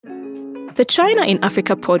The China in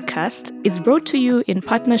Africa podcast is brought to you in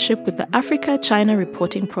partnership with the Africa-China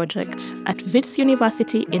Reporting Project at Wits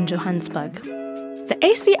University in Johannesburg. The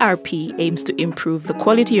ACRP aims to improve the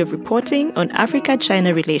quality of reporting on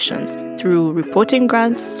Africa-China relations through reporting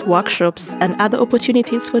grants, workshops, and other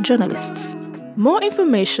opportunities for journalists. More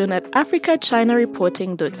information at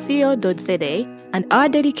africachinareporting.co.za and our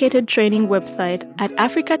dedicated training website at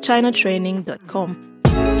africachinatraining.com.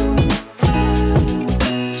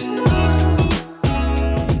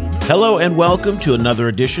 Hello and welcome to another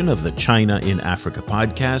edition of the China in Africa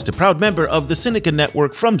podcast, a proud member of the Sinica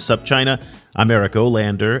Network from SupChina. I'm Eric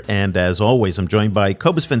Olander, and as always, I'm joined by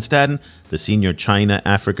Cobus van Staden, the senior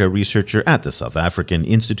China-Africa researcher at the South African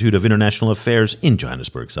Institute of International Affairs in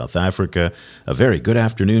Johannesburg, South Africa. A very good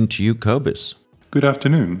afternoon to you, Cobus. Good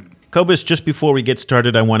afternoon. Cobus, just before we get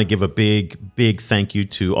started, I want to give a big thank you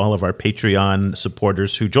to all of our Patreon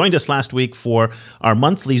supporters who joined us last week for our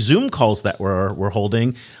monthly Zoom calls that we're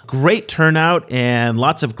holding. Great turnout and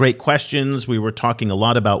lots of great questions. We were talking a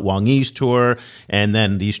lot about Wang Yi's tour, and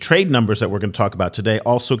then these trade numbers that we're going to talk about today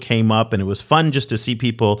also came up, and it was fun just to see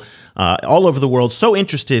people all over the world so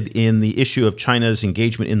interested in the issue of China's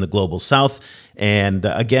engagement in the global South. And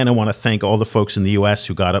again, I want to thank all the folks in the U.S.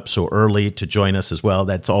 who got up so early to join us as well.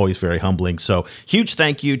 That's always very humbling. So huge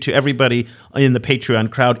thank you to everybody in the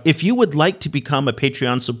Patreon crowd. If you would like to become a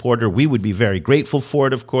Patreon supporter, we would be very grateful for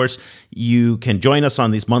it, of course. You can join us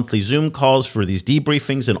on these monthly Zoom calls for these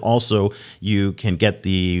debriefings, and also you can get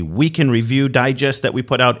the Week in Review digest that we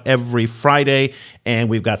put out every Friday, and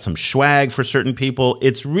we've got some swag for certain people.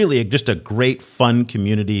 It's really just a great, fun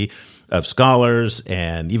community of scholars,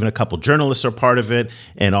 and even a couple journalists are part of it,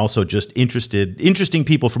 and also just interesting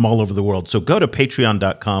people from all over the world. So go to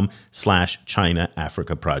patreon.com/China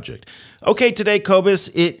Africa Project. Okay, today, Cobus,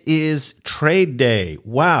 it is Trade Day.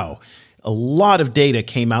 Wow. A lot of data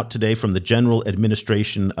came out today from the General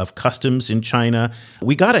Administration of Customs in China.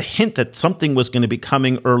 We got a hint that something was going to be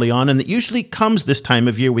coming early on, and it usually comes this time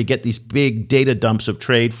of year. We get these big data dumps of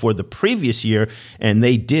trade for the previous year, and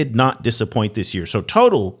they did not disappoint this year. So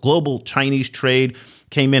total global Chinese trade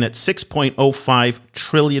came in at $6.05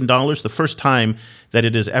 trillion, the first time that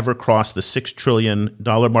it has ever crossed the $6 trillion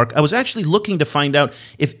mark. I was actually looking to find out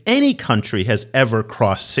if any country has ever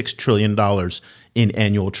crossed $6 trillion in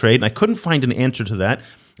annual trade, and I couldn't find an answer to that.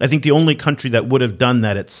 I think the only country that would have done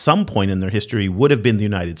that at some point in their history would have been the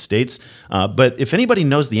United States. But if anybody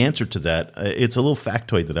knows the answer to that, it's a little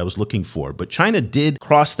factoid that I was looking for. But China did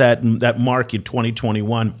cross that mark in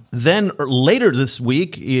 2021. Then later this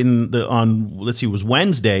week, it was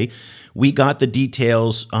Wednesday, we got the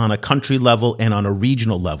details on a country level and on a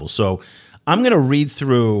regional level. So I'm going to read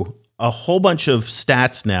through a whole bunch of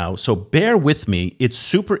stats now, so bear with me. It's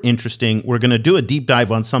super interesting. We're going to do a deep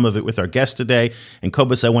dive on some of it with our guest today. And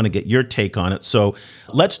Cobus, I want to get your take on it. So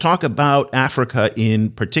let's talk about Africa in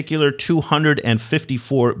particular.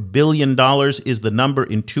 $254 billion is the number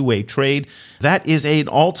in two-way trade. That is an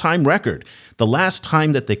all-time record. The last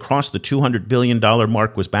time that they crossed the $200 billion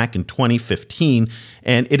mark was back in 2015,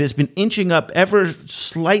 and it has been inching up ever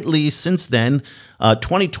slightly since then.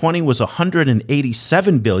 2020 was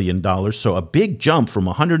 $187 billion, so a big jump from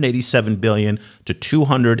 $187 billion to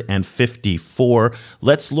 $254.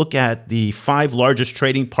 Let's look at the 5 largest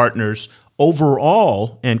trading partners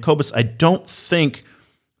overall. And Cobus, I don't think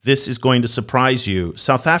this is going to surprise you.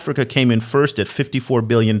 South Africa came in first at $54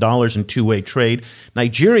 billion in two-way trade.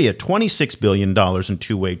 Nigeria, $26 billion in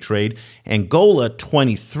two-way trade. Angola,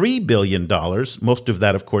 $23 billion, most of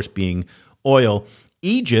that, of course, being oil.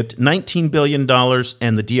 Egypt, $19 billion,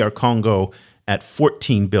 and the DR Congo at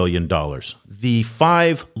 $14 billion. The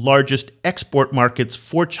 5 largest export markets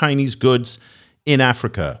for Chinese goods in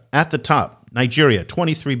Africa. At the top, Nigeria,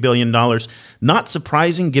 $23 billion. Not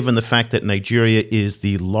surprising given the fact that Nigeria is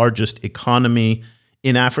the largest economy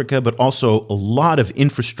in Africa, but also a lot of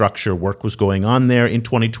infrastructure work was going on there in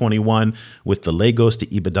 2021 with the Lagos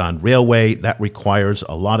to Ibadan railway. That requires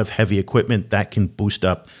a lot of heavy equipment that can boost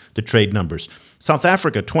up the trade numbers. South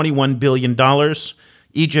Africa, $21 billion.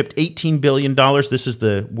 Egypt, $18 billion. This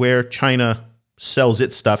is where China sells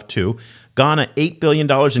its stuff to. Ghana, $8 billion.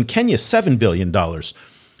 And Kenya, $7 billion.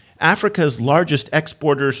 Africa's largest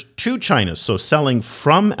exporters to China, so selling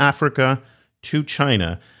from Africa to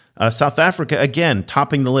China. South Africa, again,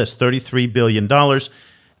 topping the list, $33 billion.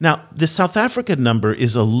 Now, the South Africa number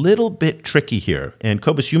is a little bit tricky here. And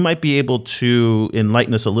Cobus, you might be able to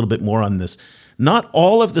enlighten us a little bit more on this. Not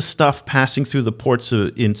all of the stuff passing through the ports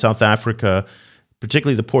in South Africa,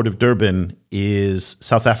 particularly the port of Durban, is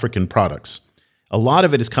South African products. A lot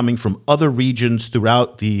of it is coming from other regions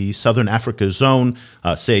throughout the Southern Africa zone.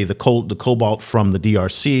 Say the cobalt from the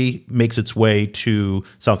DRC makes its way to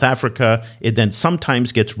South Africa. It then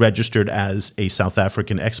sometimes gets registered as a South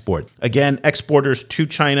African export. Again, exporters to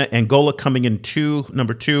China, Angola coming in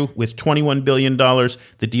number two with $21 billion.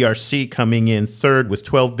 The DRC coming in third with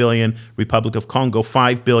 $12 billion. Republic of Congo,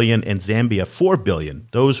 $5 billion. And Zambia, $4 billion.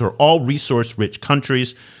 Those are all resource-rich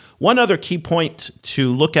countries. One other key point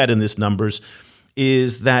to look at in these numbers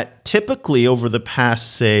is that typically over the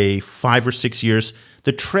past, say, 5 or 6 years,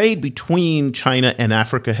 the trade between China and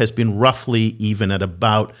Africa has been roughly even at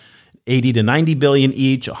about 80 to 90 billion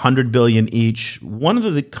each, 100 billion each. One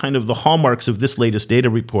of the kind of the hallmarks of this latest data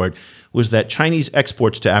report was that Chinese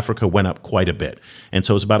exports to Africa went up quite a bit. And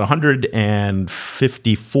so it's about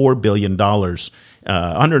 $154 billion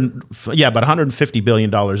about $150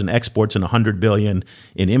 billion in exports and $100 billion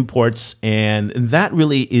in imports. And that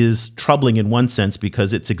really is troubling in one sense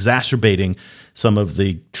because it's exacerbating some of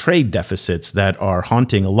the trade deficits that are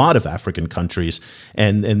haunting a lot of African countries.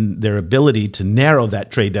 And their ability to narrow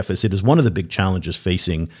that trade deficit is one of the big challenges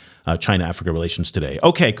facing China-Africa relations today.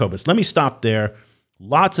 Okay, Cobus, let me stop there.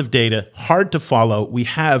 Lots of data, hard to follow. We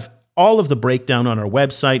have all of the breakdown on our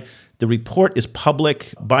website. The report is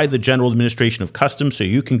public by the General Administration of Customs, so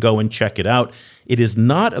you can go and check it out. It is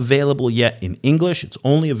not available yet in English. It's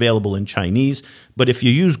only available in Chinese. But if you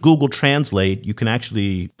use Google Translate, you can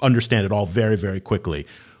actually understand it all very, very quickly.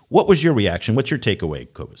 What was your reaction? What's your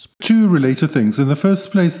takeaway, Cobus? Two related things. In the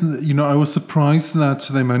first place, I was surprised that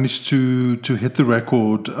they managed to hit the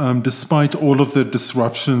record despite all of the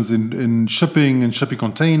disruptions in shipping and shipping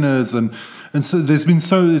containers and so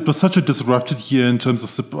it was such a disrupted year in terms of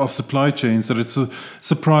supply chains that it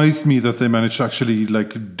surprised me that they managed to actually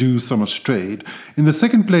do so much trade. In the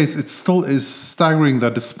second place, it still is staggering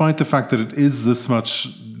that despite the fact that it is this much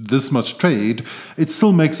trade, it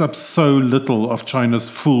still makes up so little of China's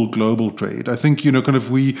full global trade. I think,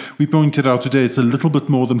 we pointed out today, it's a little bit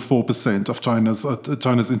more than 4% of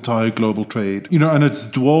China's entire global trade, and it's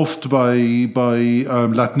dwarfed by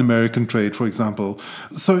Latin American trade, for example.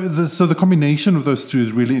 So the combination of those two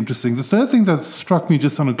is really interesting. The third thing that struck me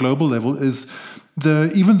just on a global level is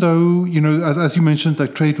even though, as you mentioned,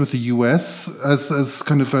 that trade with the US as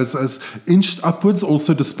inched upwards,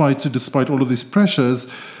 also despite all of these pressures,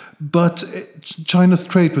 but China's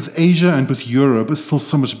trade with Asia and with Europe is still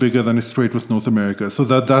so much bigger than its trade with North America. So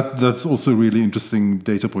that's also a really interesting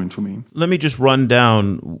data point for me. Let me just run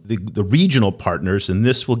down the regional partners, and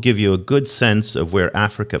this will give you a good sense of where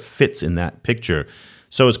Africa fits in that picture.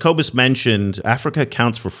 So as Cobus mentioned, Africa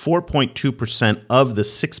accounts for 4.2% of the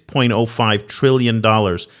 $6.05 trillion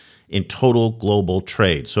in total global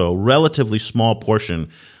trade. So a relatively small portion,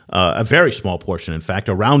 a very small portion, in fact,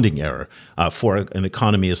 a rounding error for an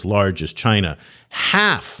economy as large as China.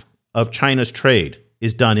 Half of China's trade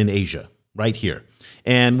is done in Asia, right here.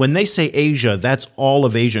 And when they say Asia, that's all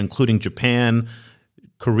of Asia, including Japan,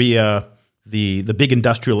 Korea, the big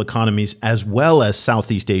industrial economies, as well as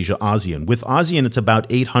Southeast Asia, ASEAN. With ASEAN, it's about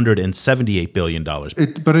 $878 billion.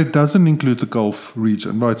 But it doesn't include the Gulf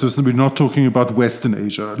region, right? So we're not talking about Western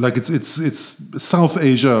Asia. It's South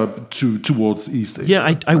Asia towards East Asia.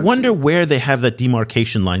 Yeah, I wonder where they have that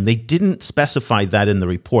demarcation line. They didn't specify that in the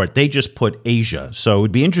report. They just put Asia. So it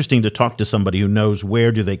would be interesting to talk to somebody who knows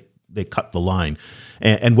where do they cut the line.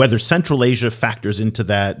 And whether Central Asia factors into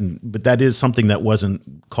that, but that is something that wasn't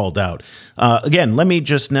called out. Again, let me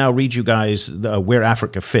just now read you guys where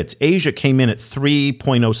Africa fits. Asia came in at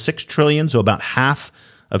 $3.06 trillion, so about half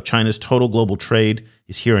of China's total global trade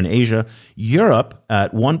is here in Asia. Europe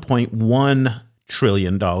at $1.1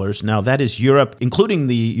 trillion. Now, that is Europe, including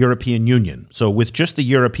the European Union. So with just the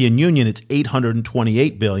European Union, it's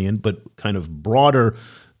 $828 billion, but kind of broader,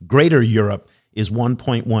 greater Europe is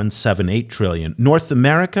 $1.178 trillion. North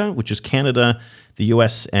America, which is Canada, the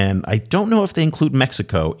US, and I don't know if they include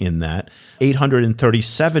Mexico in that,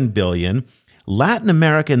 $837 billion. Latin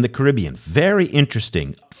America and the Caribbean, very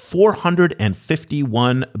interesting,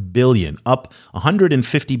 $451 billion, up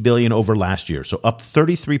 $150 billion over last year. So up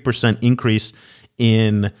 33% increase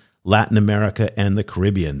in Latin America and the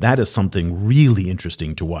Caribbean. That is something really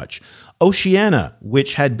interesting to watch. Oceania,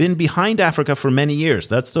 which had been behind Africa for many years,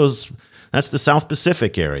 that's the South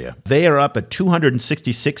Pacific area. They are up at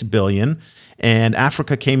 $266 billion, and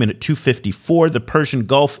Africa came in at $254. The Persian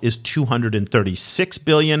Gulf is $236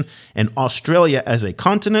 billion, and Australia as a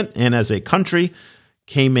continent and as a country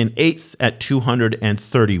came in eighth at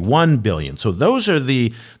 $231 billion. So those are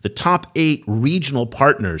the top 8 regional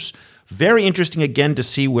partners. Very interesting, again, to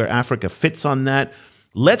see where Africa fits on that.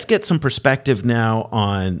 Let's get some perspective now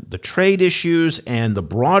on the trade issues and the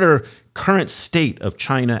broader current state of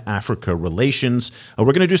China-Africa relations. We're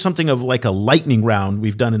going to do something of like a lightning round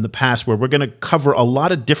we've done in the past, where we're going to cover a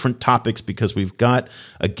lot of different topics because we've got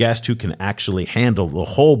a guest who can actually handle the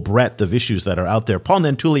whole breadth of issues that are out there. Paul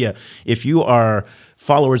Nantulia, if you are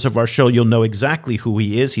followers of our show, you'll know exactly who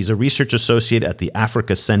he is. He's a research associate at the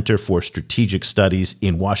Africa Center for Strategic Studies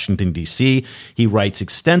in Washington, D.C. He writes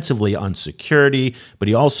extensively on security, but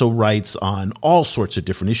he also writes on all sorts of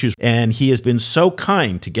different issues. And he has been so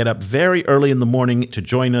kind to get up very early in the morning to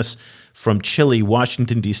join us from chilly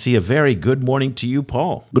Washington, D.C. A very good morning to you,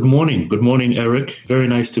 Paul. Good morning. Good morning, Eric. Very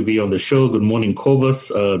nice to be on the show. Good morning, Cobus.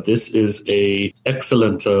 This is an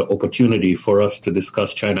excellent opportunity for us to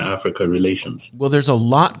discuss China-Africa relations. Well, there's a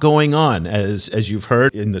lot going on, as you've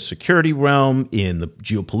heard, in the security realm, in the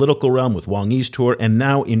geopolitical realm with Wang Yi's tour, and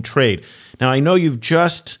now in trade. Now, I know you've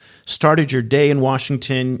just started your day in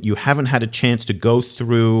Washington. You haven't had a chance to go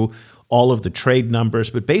through all of the trade numbers,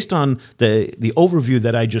 but based on the overview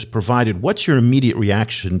that I just provided, what's your immediate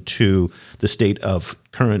reaction to the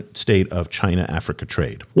current state of China-Africa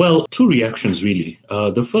trade? Well, two reactions, really.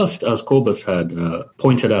 The first, as Cobus had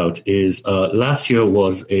pointed out, is last year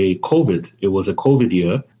was a COVID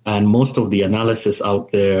year, and most of the analysis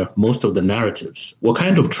out there, most of the narratives were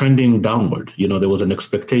kind of trending downward. You know, there was an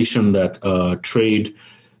expectation that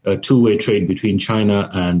two-way trade between China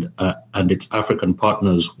and its African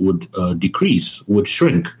partners would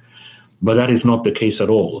shrink. But that is not the case at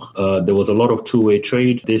all. There was a lot of two-way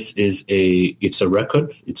trade. It's a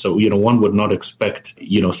record. One would not expect,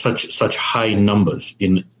 such high numbers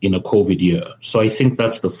in a COVID year. So I think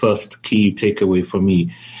that's the first key takeaway for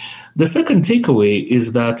me. The second takeaway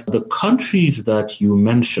is that the countries that you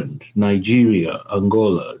mentioned, Nigeria,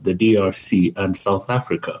 Angola, the DRC, and South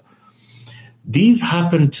Africa, these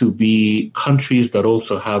happen to be countries that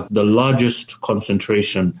also have the largest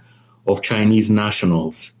concentration of Chinese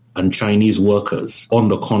nationals and Chinese workers on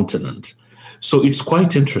the continent. So it's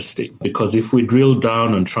quite interesting because if we drill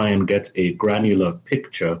down and try and get a granular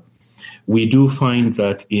picture, we do find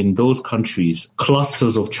that in those countries,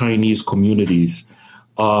 clusters of Chinese communities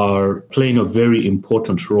are playing a very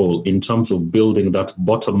important role in terms of building that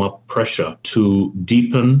bottom-up pressure to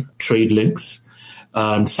deepen trade links.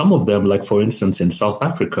 And some of them, like for instance in South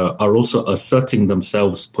Africa, are also asserting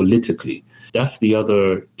themselves politically. That's the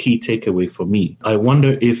other key takeaway for me. I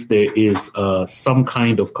wonder if there is some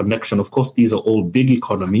kind of connection. Of course, these are all big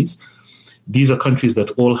economies. These are countries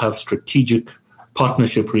that all have strategic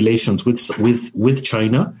partnership relations with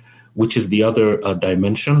China, which is the other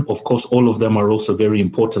dimension. Of course, all of them are also very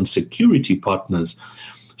important security partners.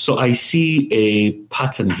 So I see a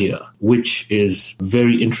pattern here, which is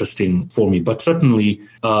very interesting for me. But certainly,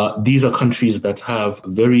 these are countries that have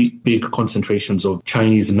very big concentrations of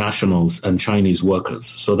Chinese nationals and Chinese workers.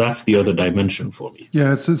 So that's the other dimension for me.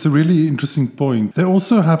 Yeah, it's a really interesting point. There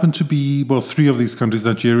also happen to be, three of these countries,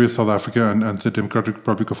 Nigeria, South Africa, and the Democratic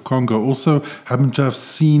Republic of Congo, also happen to have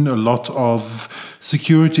seen a lot of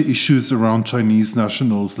security issues around Chinese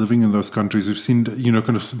nationals living in those countries. We've seen,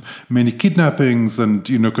 kind of many kidnappings and,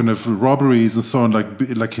 kind of robberies and so on,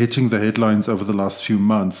 like hitting the headlines over the last few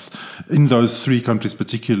months in those three countries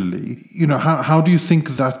particularly. How do you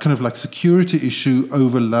think that kind of like security issue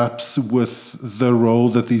overlaps with the role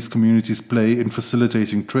that these communities play in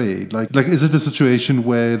facilitating trade? Like is it a situation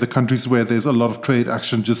where the countries where there's a lot of trade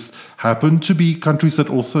action just happen to be countries that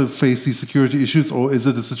also face these security issues, or is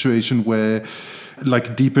it a situation where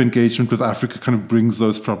like deep engagement with Africa kind of brings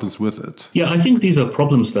those problems with it? Yeah, I think these are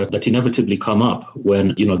problems that inevitably come up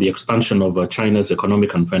when, the expansion of China's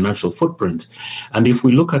economic and financial footprint. And if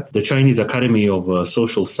we look at the Chinese Academy of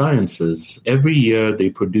Social Sciences, every year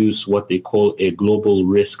they produce what they call a global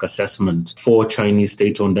risk assessment for Chinese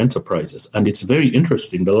state-owned enterprises. And it's very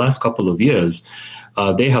interesting. The last couple of years,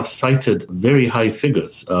 they have cited very high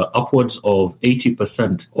figures. Upwards of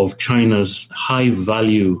 80% of China's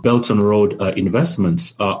high-value Belt and Road investments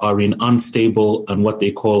are in unstable and what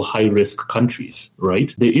they call high-risk countries,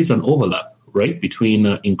 right? There is an overlap, right, between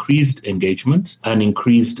increased engagement and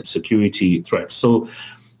increased security threats. So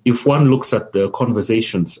if one looks at the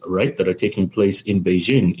conversations, right, that are taking place in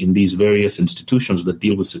Beijing in these various institutions that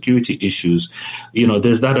deal with security issues,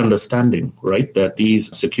 there's that understanding, right, that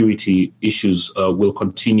these security issues will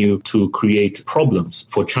continue to create problems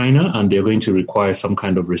for China and they're going to require some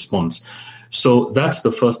kind of response. So that's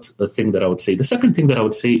the first thing that I would say. The second thing that I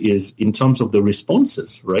would say is in terms of the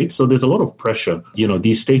responses, right? So there's a lot of pressure,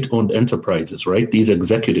 these state-owned enterprises, right? These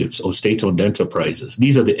executives of state-owned enterprises,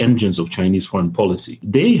 these are the engines of Chinese foreign policy.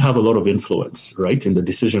 They have a lot of influence, right, in the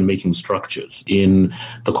decision-making structures in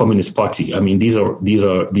the Communist Party. I mean, these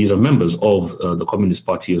are members of the Communist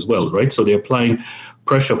Party as well, right? So they're applying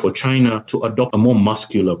pressure for China to adopt a more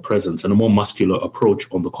muscular presence and a more muscular approach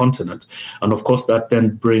on the continent. And of course, that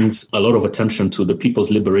then brings a lot of attention to the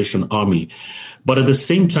People's Liberation Army. But at the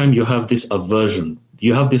same time, you have this aversion.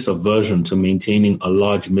 You have this aversion to maintaining a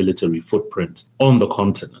large military footprint on the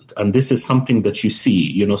continent. And this is something that you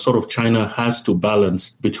see, sort of China has to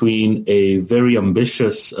balance between a very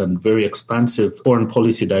ambitious and very expansive foreign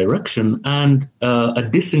policy direction and a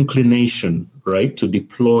disinclination, right, to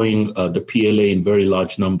deploying the PLA in very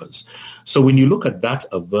large numbers. So when you look at that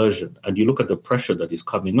aversion and you look at the pressure that is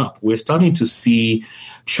coming up, we're starting to see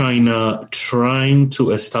China trying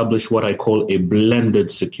to establish what I call a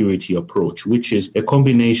blended security approach, which is a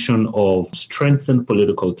combination of strengthened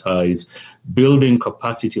political ties, building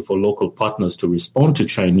capacity for local partners to respond to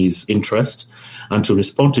Chinese interests and to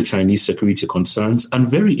respond to Chinese security concerns, and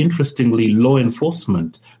very interestingly, law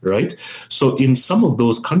enforcement, right? So in some of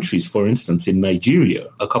those countries, for instance, in Nigeria,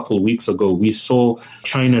 a couple of weeks ago, we saw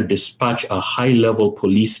China dispatch a high-level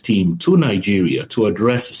police team to Nigeria to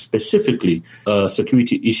address specifically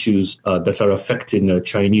security issues that are affecting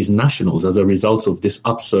Chinese nationals as a result of this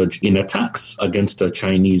upsurge in attacks against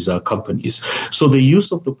Chinese companies. So the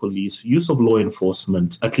use of the police, use of law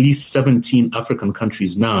enforcement, at least 17 African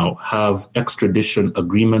countries now have extradition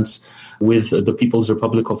agreements with the People's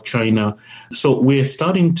Republic of China. So we're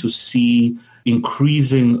starting to see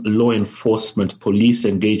increasing law enforcement, police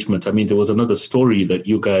engagement. I mean, there was another story that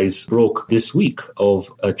you guys broke this week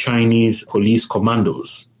of Chinese police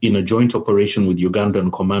commandos in a joint operation with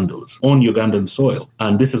Ugandan commandos on Ugandan soil.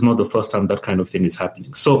 And this is not the first time that kind of thing is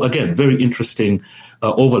happening. So again, very interesting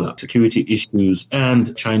overlap, security issues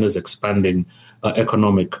and China's expanding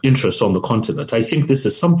economic interests on the continent. I think this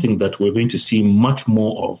is something that we're going to see much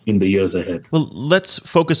more of in the years ahead. Well, let's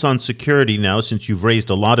focus on security now, since you've raised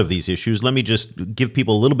a lot of these issues. Let me just give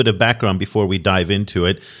people a little bit of background before we dive into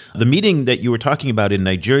it. The meeting that you were talking about in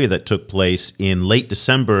Nigeria that took place in late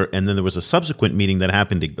December, and then there was a subsequent meeting that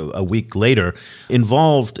happened a week later,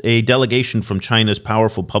 involved a delegation from China's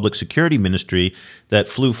powerful public security ministry that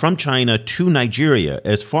flew from China to Nigeria.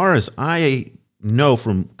 As far as I know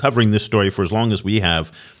from covering this story for as long as we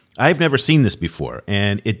have, I've never seen this before.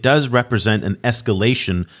 And it does represent an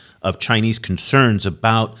escalation of Chinese concerns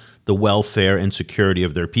about the welfare and security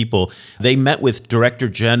of their people. They met with Director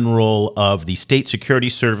General of the State Security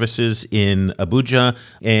Services in Abuja,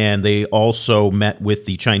 and they also met with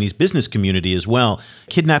the Chinese business community as well.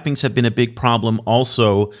 Kidnappings have been a big problem.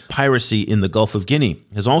 Also, piracy in the Gulf of Guinea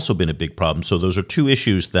has also been a big problem. So those are two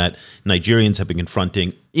issues that Nigerians have been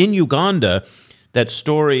confronting. In Uganda, that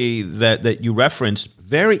story that you referenced,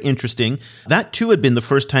 very interesting. That, too, had been the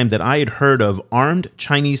first time that I had heard of armed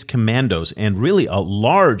Chinese commandos, and really a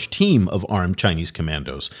large team of armed Chinese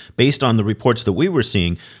commandos, based on the reports that we were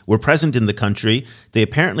seeing, were present in the country. They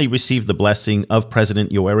apparently received the blessing of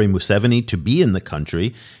President Yoweri Museveni to be in the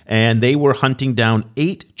country, and they were hunting down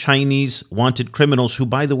 8 Chinese wanted criminals who,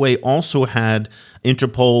 by the way, also had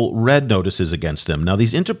Interpol red notices against them. Now,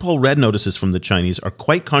 these Interpol red notices from the Chinese are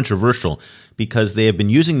quite controversial because they have been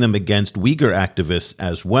using them against Uyghur activists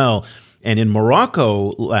as well. And in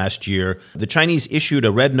Morocco last year, the Chinese issued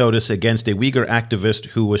a red notice against a Uyghur activist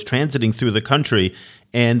who was transiting through the country.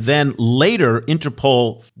 And then later,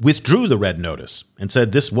 Interpol withdrew the red notice and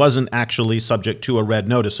said this wasn't actually subject to a red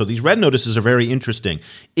notice. So these red notices are very interesting.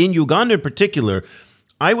 In Uganda in particular,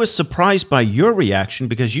 I was surprised by your reaction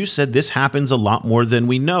because you said this happens a lot more than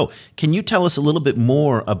we know. Can you tell us a little bit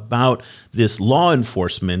more about this law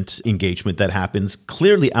enforcement engagement that happens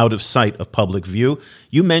clearly out of sight of public view?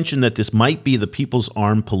 You mentioned that this might be the People's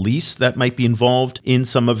Armed Police that might be involved in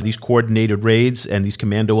some of these coordinated raids and these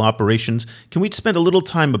commando operations. Can we spend a little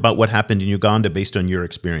time about what happened in Uganda based on your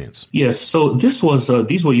experience? Yes. So these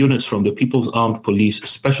were units from the People's Armed Police,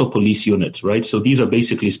 Special Police Units, right? So these are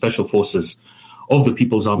basically special forces of the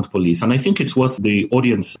People's Armed Police. And I think it's what the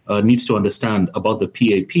audience needs to understand about the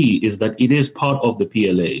PAP is that it is part of the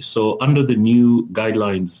PLA. So under the new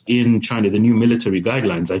guidelines in China, the new military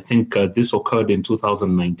guidelines, I think this occurred in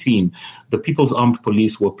 2019, the People's Armed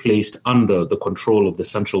Police were placed under the control of the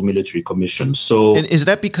Central Military Commission. So, and is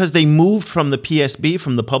that because they moved from the PSB,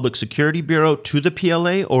 from the Public Security Bureau, to the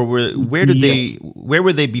PLA? Or where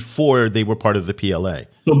were they before they were part of the PLA?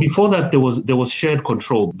 So before that, there was shared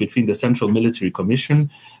control between the Central Military Commission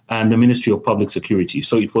and the Ministry of Public Security.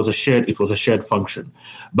 So it was a shared function.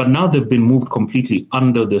 But now they've been moved completely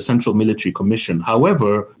under the Central Military Commission.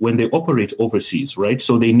 However, when they operate overseas, right,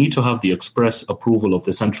 so they need to have the express approval of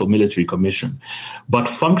the Central Military Commission. But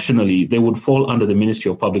functionally, they would fall under the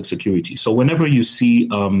Ministry of Public Security. So whenever you see,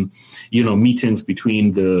 meetings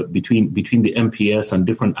between the MPS and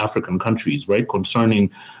different African countries, right,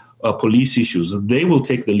 concerning police issues. They will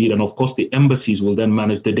take the lead. And of course, the embassies will then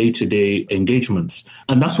manage the day-to-day engagements.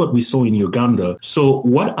 And that's what we saw in Uganda. So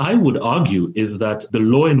what I would argue is that the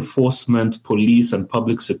law enforcement, police, and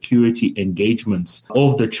public security engagements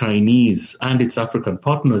of the Chinese and its African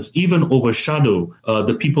partners even overshadow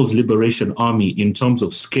the People's Liberation Army in terms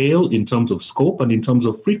of scale, in terms of scope, and in terms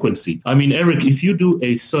of frequency. I mean, Eric, if you do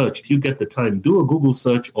a search, if you get the time, do a Google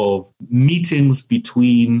search of meetings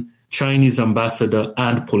between Chinese ambassador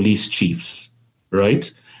and police chiefs,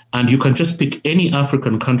 right? And you can just pick any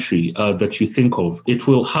African country that you think of. It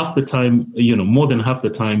will half the time, more than half the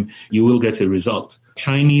time, you will get a result.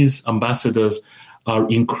 Chinese ambassadors are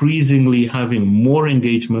increasingly having more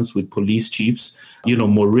engagements with police chiefs,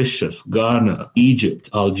 Mauritius, Ghana, Egypt,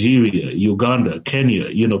 Algeria, Uganda, Kenya,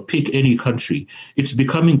 pick any country. It's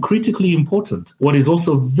becoming critically important. What is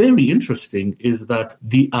also very interesting is that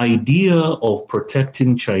the idea of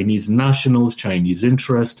protecting Chinese nationals, Chinese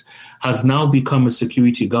interest, has now become a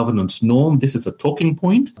security governance norm. This is a talking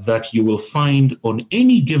point that you will find on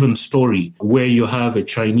any given story where you have a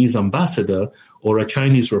Chinese ambassador or a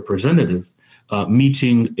Chinese representative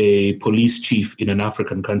meeting a police chief in an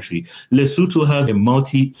African country. Lesotho has a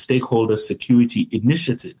multi-stakeholder security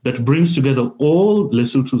initiative that brings together all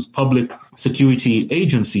Lesotho's public security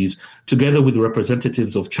agencies together with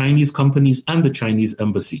representatives of Chinese companies and the Chinese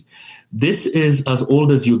embassy. This is as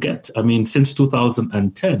old as you get. I mean, since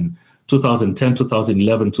 2010,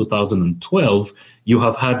 2011, 2012, you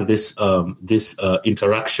have had this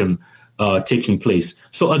interaction taking place.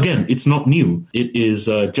 So again, it's not new. It is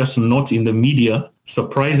just not in the media,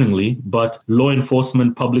 surprisingly, but law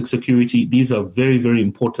enforcement, public security, these are very, very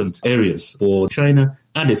important areas for China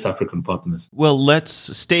and its African partners. Well,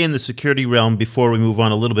 let's stay in the security realm before we move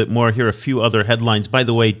on a little bit more. Here are a few other headlines. By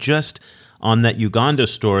the way, just on that Uganda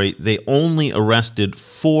story, they only arrested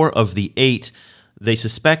 4 of the 8. They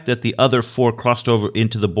suspect that the other 4 crossed over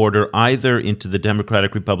into the border, either into the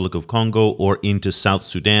Democratic Republic of Congo or into South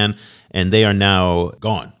Sudan, and they are now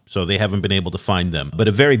gone. So they haven't been able to find them. But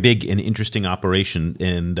a very big and interesting operation,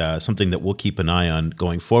 and something that we'll keep an eye on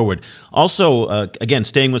going forward. Also, again,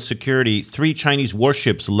 staying with security, 3 Chinese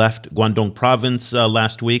warships left Guangdong province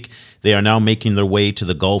last week. They are now making their way to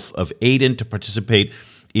the Gulf of Aden to participate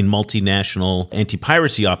in multinational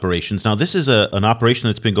anti-piracy operations. Now, this is an operation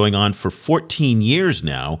that's been going on for 14 years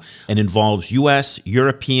now and involves U.S.,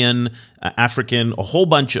 European, African, a whole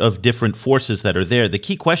bunch of different forces that are there. The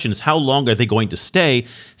key question is, how long are they going to stay?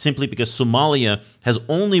 Simply because Somalia has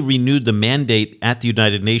only renewed the mandate at the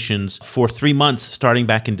United Nations for 3 months starting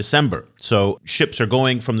back in December. So ships are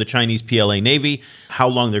going from the Chinese PLA Navy. How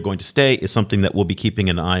long they're going to stay is something that we'll be keeping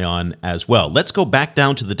an eye on as well. Let's go back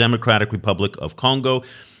down to the Democratic Republic of Congo.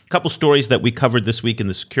 A couple stories that we covered this week in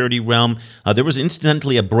the security realm. There was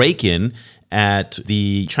incidentally a break-in at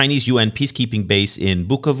the Chinese UN peacekeeping base in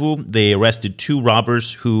Bukavu. They arrested 2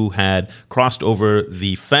 robbers who had crossed over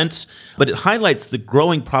the fence. But it highlights the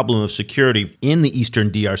growing problem of security in the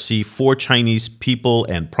eastern DRC for Chinese people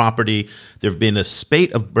and property. There have been a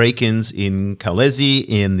spate of break-ins in Kalezi,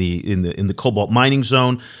 in the cobalt mining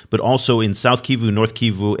zone, but also in South Kivu, North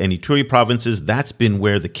Kivu, and Ituri provinces. That's been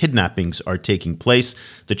where the kidnappings are taking place.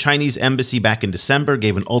 The Chinese embassy back in December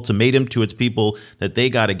gave an ultimatum to its people that they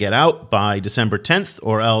got to get out by December 10th,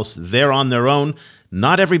 or else they're on their own.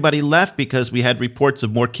 Not everybody left because we had reports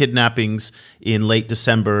of more kidnappings in late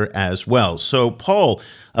December as well. So, Paul,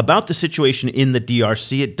 about the situation in the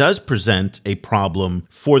DRC, it does present a problem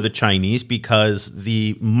for the Chinese because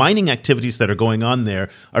the mining activities that are going on there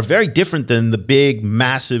are very different than the big,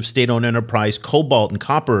 massive state-owned enterprise cobalt and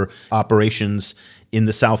copper operations in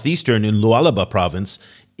the southeastern, in Lualaba province.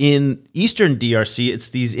 In eastern DRC, it's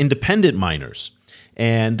these independent miners.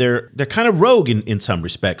 And they're kind of rogue in some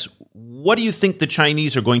respects. What do you think the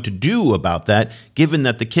Chinese are going to do about that, given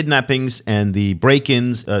that the kidnappings and the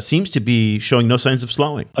break-ins seems to be showing no signs of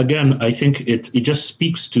slowing? Again, I think it just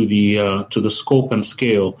speaks to the scope and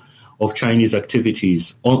scale of Chinese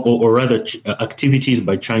activities, or rather activities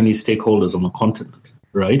by Chinese stakeholders on the continent,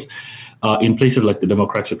 right? In places like the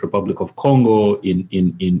Democratic Republic of Congo, in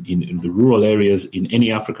the rural areas, in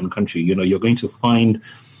any African country, you're going to find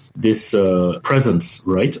this presence,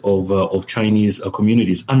 right, of Chinese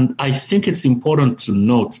communities. And I think it's important to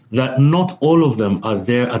note that not all of them are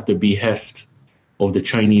there at the behest of the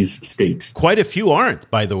Chinese state. Quite a few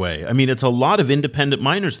aren't, by the way. I mean, it's a lot of independent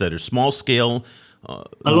miners that are small-scale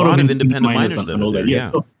a lot of independent miners and all that. Yes,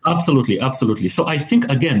 yeah. so absolutely. So I think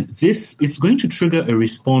again, this is going to trigger a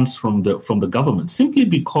response from the government simply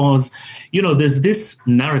because, there's this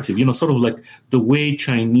narrative, sort of like the way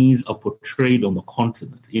Chinese are portrayed on the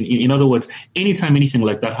continent. In other words, anytime anything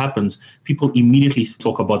like that happens, people immediately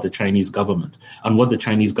talk about the Chinese government and what the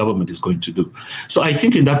Chinese government is going to do. So I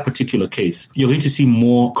think in that particular case, you're going to see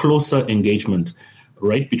more closer engagement,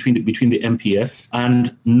 right, between the MPS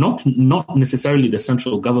and not necessarily the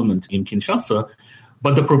central government in Kinshasa,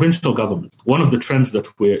 but the provincial government. One of the trends that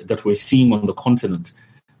we're seeing on the continent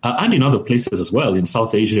and in other places as well, in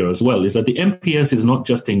South Asia as well, is that the MPS is not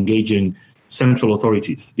just engaging central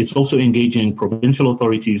authorities. It's also engaging provincial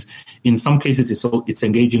authorities. In some cases, it's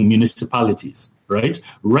engaging municipalities, right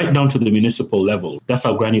down to the municipal level. That's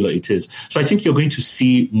how granular it is. So I think you're going to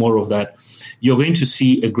see more of that. You're going to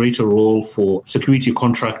see a greater role for security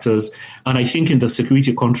contractors. And I think in the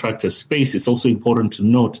security contractor space, it's also important to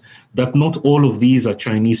note that not all of these are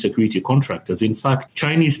Chinese security contractors. In fact,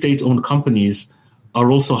 Chinese state-owned companies are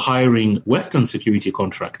also hiring Western security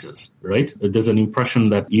contractors, right? There's an impression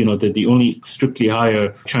that, that they only strictly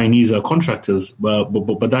hire Chinese contractors, but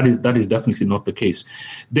that is definitely not the case.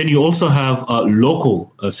 Then you also have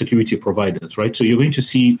local security providers, right? So you're going to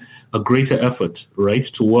see a greater effort, right,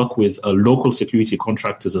 to work with local security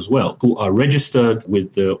contractors as well, who are registered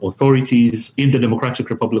with the authorities in the Democratic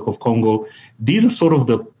Republic of Congo. These are sort of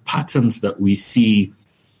the patterns that we see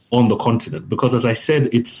on the continent, because as I said,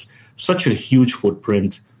 it's such a huge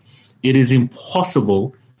footprint. It is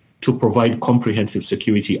impossible to provide comprehensive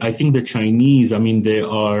security. I think the Chinese, there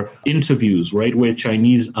are interviews, right, where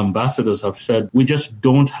Chinese ambassadors have said, we just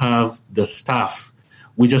don't have the staff.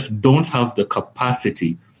 We just don't have the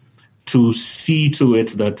capacity to see to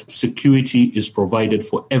it that security is provided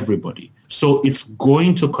for everybody. So it's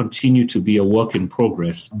going to continue to be a work in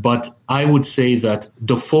progress. But I would say that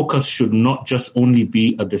the focus should not just only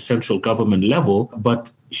be at the central government level, but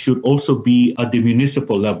should also be at the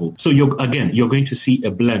municipal level. So you're going to see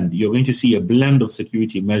a blend. You're going to see a blend of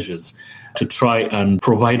security measures to try and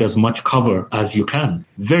provide as much cover as you can.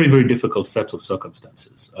 Very, very difficult set of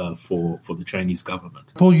circumstances for the Chinese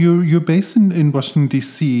government. Paul, you're based in Washington,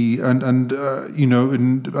 D.C., and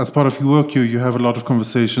as part of your work, you have a lot of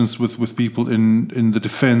conversations with people in the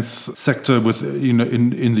defense sector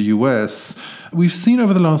in the U.S. We've seen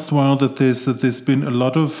over the last while that there's been a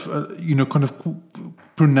lot of kind of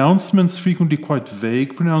pronouncements, frequently quite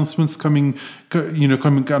vague pronouncements, coming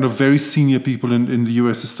out of very senior people in the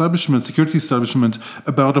U.S. security establishment,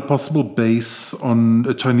 about a possible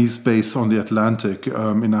a Chinese base on the Atlantic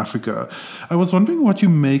in Africa. I was wondering what you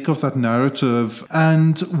make of that narrative,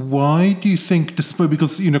 and why do you think,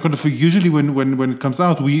 because usually when it comes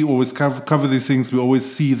out, we always cover these things. We always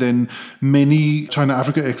see then many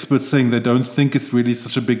China-Africa experts saying they don't think it's really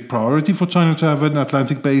such a big priority for China to have an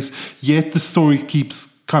Atlantic base. Yet the story keeps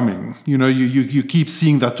coming. You keep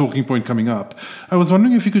seeing that talking point coming up. I was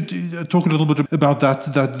wondering if you could talk a little bit about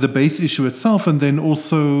that the base issue itself, and then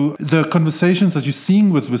also the conversations that you're seeing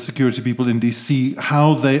with security people in DC,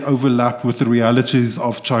 how they overlap with the realities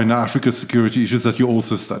of China-Africa security issues that you're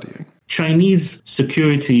also studying. Chinese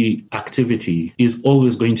security activity is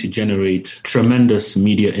always going to generate tremendous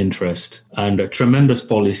media interest and a tremendous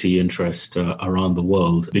policy interest around the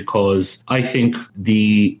world, because I think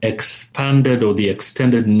the expanded or the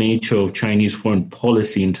extended nature of Chinese foreign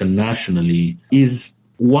policy internationally is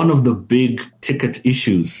one of the big ticket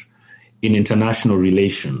issues in international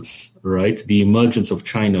relations, right? The emergence of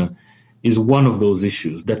China is one of those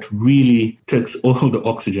issues that really takes all the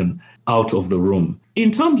oxygen out of the room.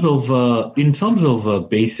 In terms of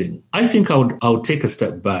basing, I think I would take a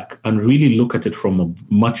step back and really look at it from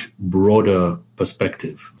a much broader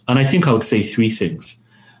perspective. And I think I would say three things.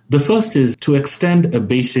 The first is to extend a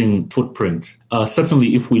basing footprint.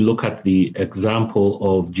 Certainly, if we look at the example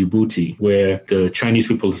of Djibouti, where the Chinese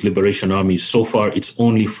People's Liberation Army, so far its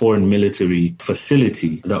only foreign military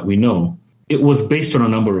facility that we know, it was based on a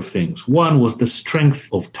number of things. One was the strength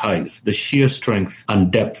of ties, the sheer strength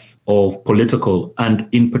and depth of political and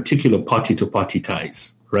in particular party-to-party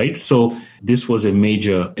ties, right? So this was a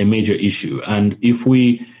major issue. And if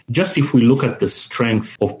we look at the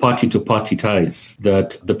strength of party-to-party ties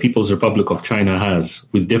that the People's Republic of China has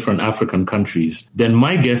with different African countries, then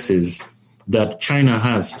my guess is that China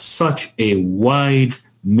has such a wide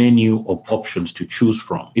menu of options to choose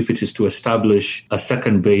from if it is to establish a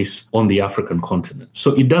second base on the African continent.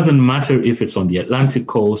 So it doesn't matter if it's on the Atlantic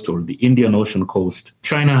coast or the Indian Ocean coast.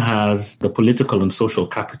 China has the political and social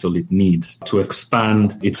capital it needs to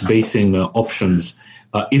expand its basing options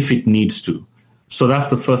if it needs to. So that's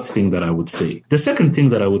the first thing that I would say. The second thing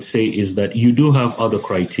that I would say is that you do have other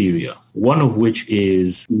criteria, one of which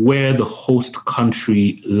is where the host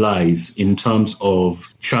country lies in terms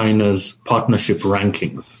of China's partnership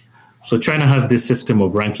rankings. So China has this system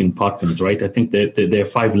of ranking partners, right? I think there are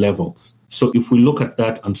 5 levels. So if we look at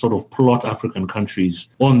that and sort of plot African countries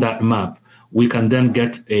on that map, we can then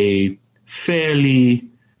get a fairly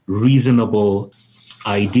reasonable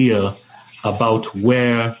idea about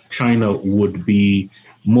where China would be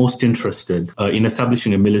most interested in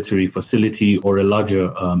establishing a military facility or a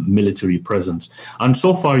larger military presence. And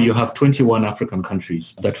so far, you have 21 African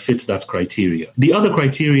countries that fit that criteria. The other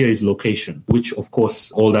criteria is location, which, of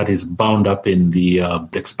course, all that is bound up in the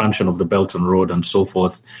expansion of the Belt and Road and so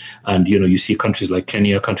forth. And, you see countries like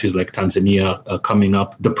Kenya, countries like Tanzania coming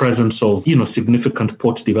up. The presence of, significant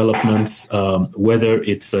port developments, whether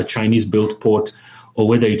it's a Chinese-built port or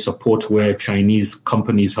whether it's a port where Chinese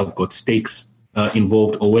companies have got stakes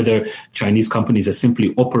involved, or whether Chinese companies are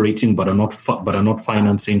simply operating but are not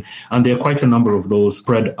financing, and there are quite a number of those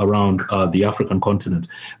spread around the African continent.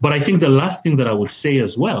 But I think the last thing that I would say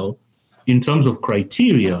as well, in terms of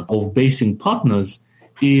criteria of basing partners,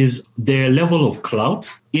 is their level of clout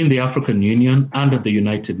in the African Union and at the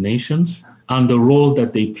United Nations, and the role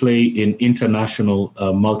that they play in international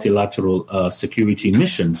multilateral security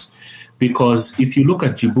missions. Because if you look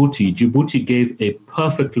at Djibouti gave a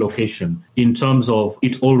perfect location in terms of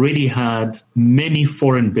it already had many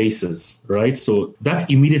foreign bases, right? So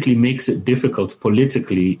that immediately makes it difficult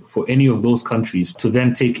politically for any of those countries to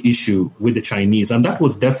then take issue with the Chinese. And that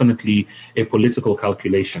was definitely a political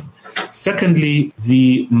calculation. Secondly,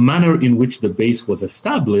 the manner in which the base was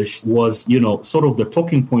established was, sort of the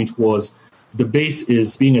talking point was the base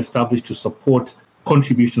is being established to support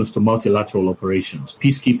contributions to multilateral operations,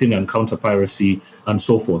 peacekeeping and counter-piracy and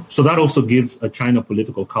so forth. So that also gives a China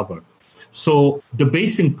political cover. So the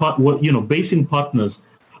basing partners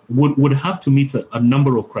would have to meet a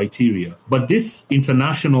number of criteria. But this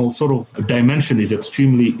international sort of dimension is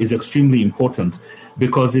extremely important,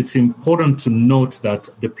 because it's important to note that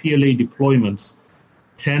the PLA deployments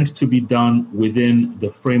tend to be done within the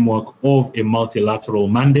framework of a multilateral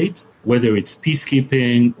mandate, whether it's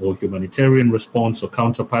peacekeeping or humanitarian response or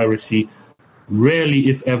counter-piracy. Rarely,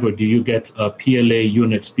 if ever, do you get PLA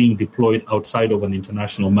units being deployed outside of an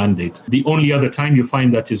international mandate. The only other time you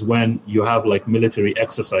find that is when you have military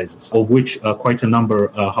exercises, of which quite a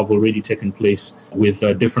number have already taken place with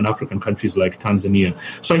different African countries like Tanzania.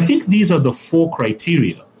 So I think these are the 4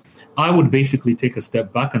 criteria. I would basically take a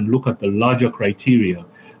step back and look at the larger criteria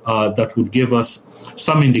that would give us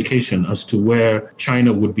some indication as to where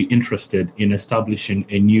China would be interested in establishing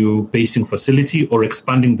a new basing facility or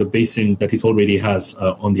expanding the basing that it already has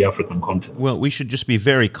on the African continent. Well, we should just be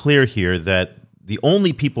very clear here that the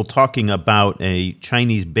only people talking about a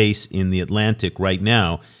Chinese base in the Atlantic right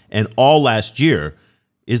now, and all last year,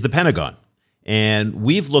 is the Pentagon. And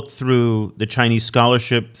we've looked through the Chinese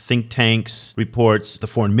scholarship, think tanks, reports, the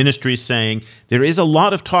foreign ministry is saying there is a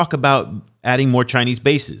lot of talk about adding more Chinese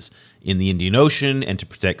bases in the Indian Ocean and to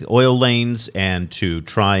protect oil lanes and to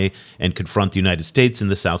try and confront the United States in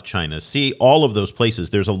the South China Sea. All of those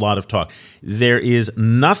places, there's a lot of talk. There is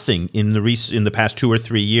nothing in the past 2 or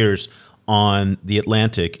 3 years on the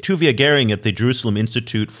Atlantic. Tuvia Gehring at the Jerusalem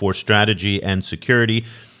Institute for Strategy and Security,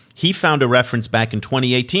 he found a reference back in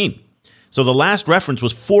 2018. So the last reference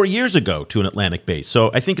was 4 years ago to an Atlantic base.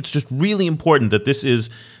 So I think it's just really important that this is,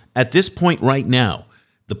 at this point right now,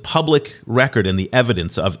 the public record and the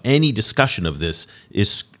evidence of any discussion of this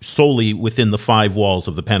is solely within the 5 walls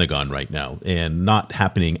of the Pentagon right now and not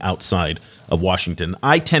happening outside of Washington.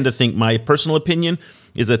 I tend to think, my personal opinion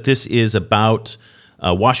is that this is about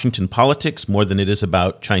Washington politics more than it is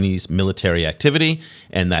about Chinese military activity,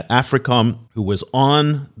 and that AFRICOM, who was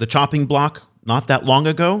on the chopping block not that long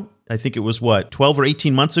ago, I think it was 12 or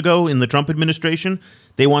 18 months ago in the Trump administration,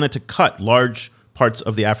 they wanted to cut large parts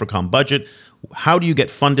of the AFRICOM budget. How do you get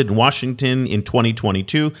funded in Washington in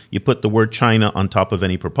 2022? You put the word China on top of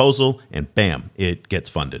any proposal, and bam, it gets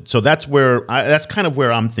funded. So that's kind of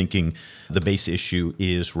where I'm thinking the base issue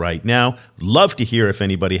is right now. Love to hear if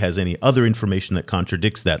anybody has any other information that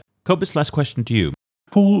contradicts that. Cobus, last question to you.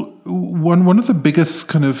 Paul, one of the biggest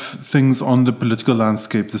kind of things on the political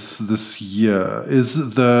landscape this year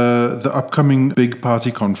is the upcoming big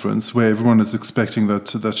party conference, where everyone is expecting that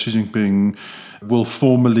Xi Jinping will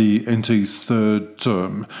formally enter his 3rd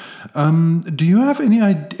term. Do you have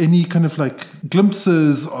any kind of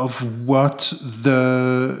glimpses of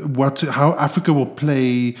how Africa will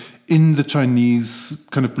play in the Chinese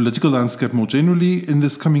kind of political landscape more generally in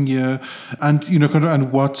this coming year, and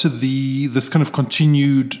and what this kind of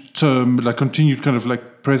continued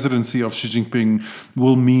presidency of Xi Jinping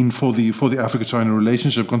will mean for the Africa-China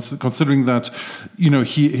relationship, considering that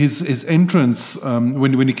his entrance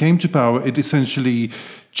when he came to power, it essentially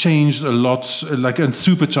changed a lot, and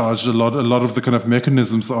supercharged a lot of the kind of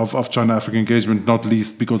mechanisms of China-Africa engagement, not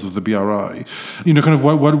least because of the BRI.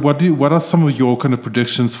 What are some of your kind of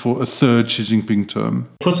predictions for a third Xi Jinping term?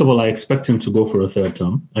 First of all, I expect him to go for a third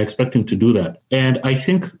term. I expect him to do that. And I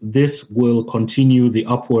think this will continue the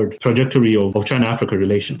upward trajectory of China-Africa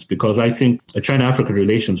relations, because I think China-Africa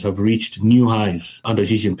relations have reached new highs under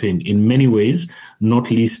Xi Jinping in many ways, not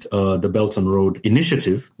least the Belt and Road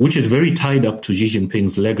Initiative, which is very tied up to Xi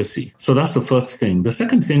Jinping's legacy. So that's the first thing. The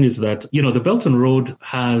second thing is that, the Belt and Road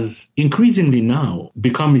has increasingly now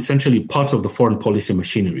become essentially part of the foreign policy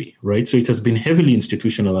machinery, right? So it has been heavily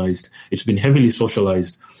institutionalized. It's been heavily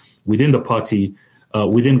socialized within the party,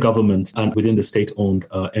 within government, and within the state-owned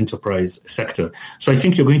enterprise sector. So I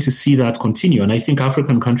think you're going to see that continue. And I think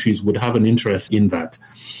African countries would have an interest in that.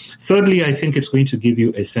 Thirdly, I think it's going to give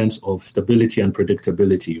you a sense of stability and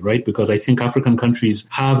predictability, right? Because I think African countries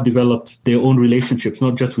have developed their own relationships,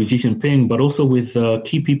 not just with Xi Jinping, but also with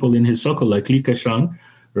key people in his circle, like Li Keqiang,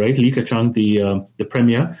 right? Li Keqiang, the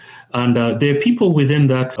premier. And there are people within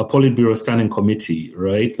that Politburo Standing Committee,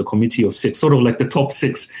 right? The Committee of Six, sort of like the top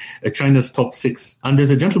six, China's top six. And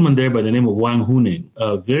there's a gentleman there by the name of Wang Huning,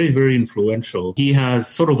 very, very influential. He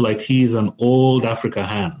has he's an old Africa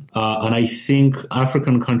hand. And I think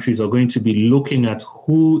African countries are going to be looking at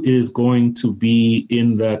who is going to be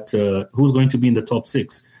in the top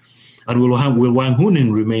six. And will Wang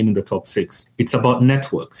Huning remain in the top six? It's about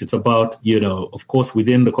networks. It's about, of course,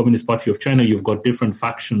 within the Communist Party of China, you've got different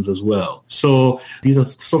factions as well. So these are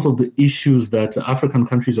sort of the issues that African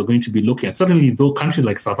countries are going to be looking at. Certainly, though, countries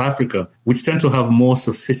like South Africa, which tend to have more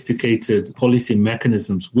sophisticated policy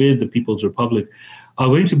mechanisms with the People's Republic, are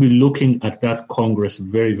going to be looking at that Congress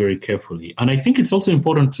very, very carefully. And I think it's also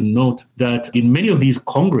important to note that in many of these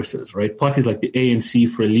congresses, right, parties like the ANC,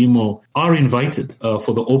 Frelimo, are invited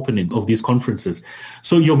for the opening of these conferences.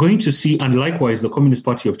 So you're going to see, and likewise, the Communist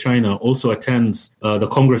Party of China also attends the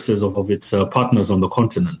congresses of its partners on the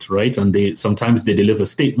continent, right? And sometimes they deliver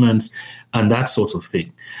statements and that sort of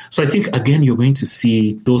thing. So I think, again, you're going to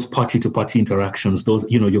see those party-to-party interactions,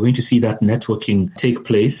 you're going to see that networking take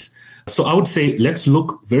place. So I would say let's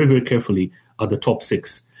look very, very carefully at the top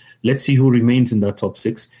six. Let's see who remains in that top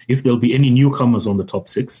six. If there'll be any newcomers on the top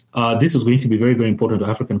six, this is going to be very, very important to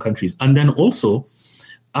African countries. And then also,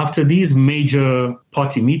 after these major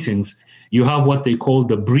party meetings, you have what they call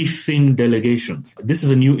the briefing delegations. This is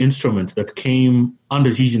a new instrument that came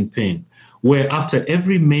under Xi Jinping, where after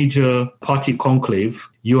every major party conclave,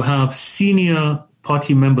 you have senior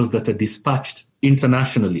party members that are dispatched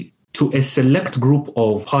internationally to a select group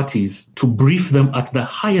of parties to brief them at the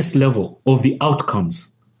highest level of the outcomes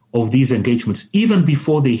of these engagements, even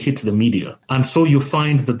before they hit the media. And so you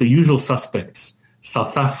find that the usual suspects,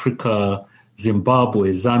 South Africa,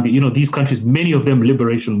 Zimbabwe, Zambia, these countries, many of them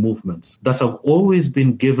liberation movements that have always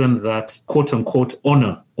been given that quote unquote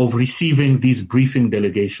honor of receiving these briefing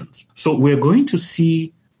delegations. So we're going to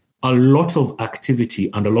see a lot of activity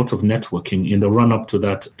and a lot of networking in the run up to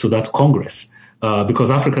that Congress. Because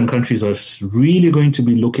African countries are really going to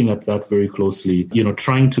be looking at that very closely,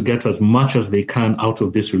 trying to get as much as they can out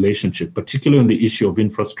of this relationship, particularly on the issue of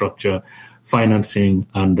infrastructure, financing,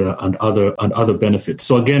 and other benefits.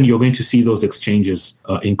 So again, you're going to see those exchanges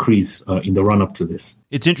increase in the run-up to this.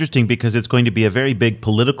 It's interesting because it's going to be a very big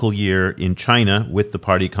political year in China with the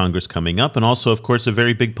Party Congress coming up, and also, of course, a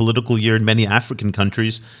very big political year in many African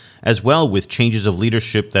countries as well, with changes of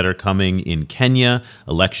leadership that are coming in Kenya.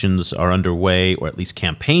 Elections are underway, or at least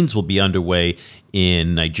campaigns will be underway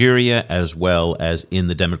in Nigeria, as well as in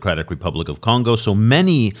the Democratic Republic of Congo. So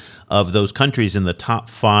many of those countries in the top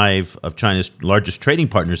 5 of China's largest trading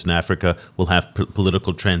partners in Africa will have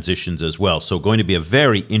political transitions as well. So going to be a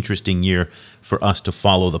very interesting year for us to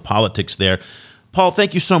follow the politics there. Paul,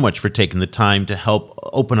 thank you so much for taking the time to help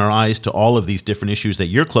open our eyes to all of these different issues that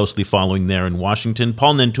you're closely following there in Washington.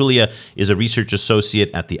 Paul Nentulia is a research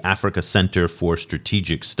associate at the Africa Center for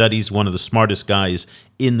Strategic Studies, one of the smartest guys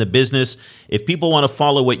in the business. If people want to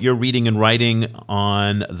follow what you're reading and writing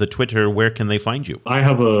on the Twitter, where can they find you? I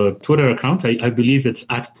have a Twitter account. I believe it's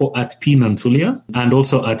at P Nentulia, and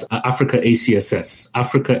also at Africa ACSS.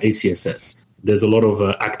 there's a lot of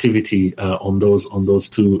activity on those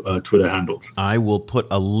two Twitter handles. I will put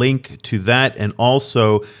a link to that. And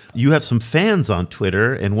also, you have some fans on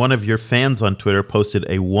Twitter, and one of your fans on Twitter posted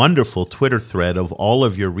a wonderful Twitter thread of all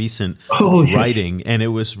of your recent writing, and it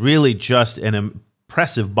was really just an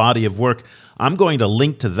impressive body of work. I'm going to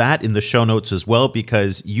link to that in the show notes as well,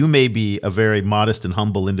 because you may be a very modest and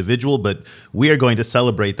humble individual, but we are going to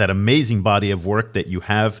celebrate that amazing body of work that you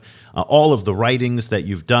have. All of the writings that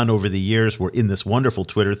you've done over the years were in this wonderful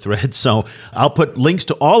Twitter thread. So I'll put links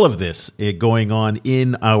to all of this going on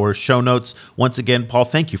in our show notes. Once again, Paul,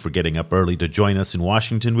 thank you for getting up early to join us in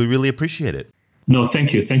Washington. We really appreciate it. No,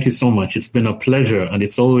 thank you. Thank you so much. It's been a pleasure, and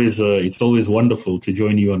it's always wonderful to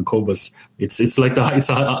join you on Cobus. It's like the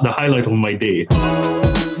highlight of my day.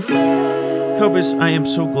 Cobus, I am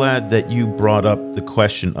so glad that you brought up the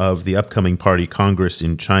question of the upcoming Party Congress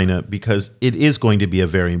in China, because it is going to be a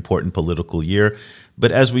very important political year.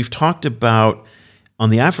 But as we've talked about on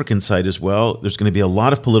the African side as well, there's going to be a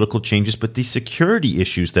lot of political changes, but the security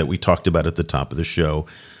issues that we talked about at the top of the show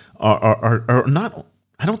are not,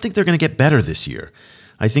 I don't think they're going to get better this year.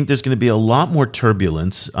 I think there's going to be a lot more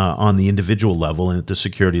turbulence on the individual level and at the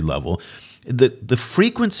security level. The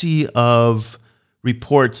frequency of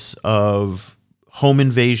reports of home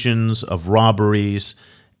invasions, of robberies,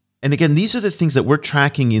 and again, these are the things that we're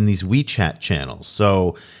tracking in these WeChat channels.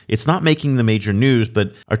 So it's not making the major news,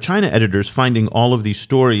 but our China editors finding all of these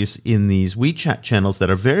stories in these WeChat channels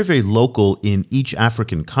that are very, very local in each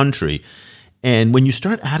African country. And when you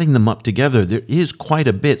start adding them up together, there is quite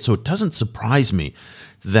a bit. So it doesn't surprise me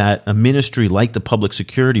that a ministry like the Public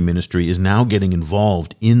Security Ministry is now getting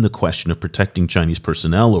involved in the question of protecting Chinese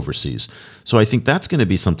personnel overseas. So I think that's going to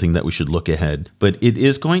be something that we should look ahead. But it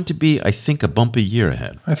is going to be, I think, a bumpy year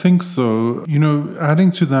ahead. I think so.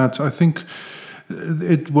 Adding to that, I think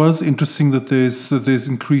it was interesting that there's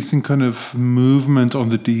increasing kind of movement on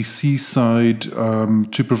the DC side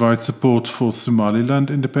to provide support for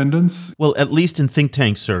Somaliland independence. Well, at least in think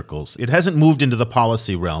tank circles. It hasn't moved into the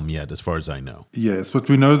policy realm yet, as far as I know. Yes, but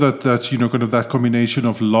we know that kind of that combination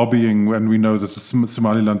of lobbying, and we know that the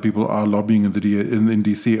Somaliland people are lobbying in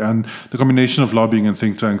DC, and the combination of lobbying and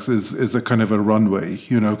think tanks is a kind of a runway,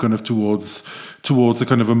 kind of towards a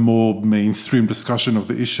kind of a more mainstream discussion of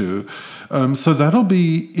the issue. So that'll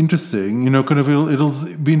be interesting. It'll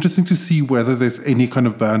be interesting to see whether there's any kind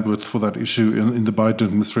of bandwidth for that issue in the Biden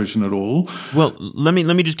administration at all. Well, let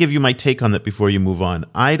me just give you my take on that before you move on.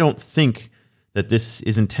 I don't think that this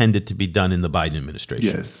is intended to be done in the Biden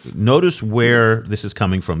administration. Yes. Notice where this is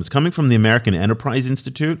coming from. It's coming from the American Enterprise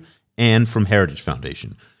Institute and from Heritage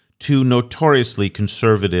Foundation, two notoriously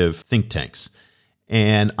conservative think tanks.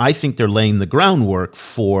 And I think they're laying the groundwork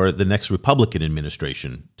for the next Republican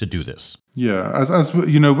administration to do this. Yeah, as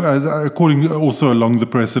according also along the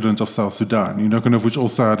precedent of South Sudan, kind of which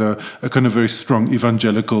also had a kind of very strong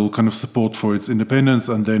evangelical kind of support for its independence,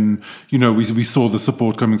 and then we saw the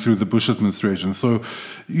support coming through the Bush administration. So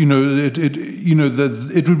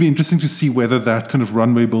it would be interesting to see whether that kind of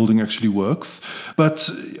runway building actually works. But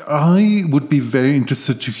I would be very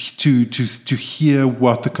interested to hear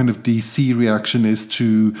what the kind of DC reaction is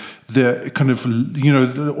to the kind of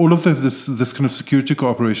all of this kind of security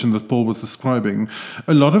cooperation that Paul was describing.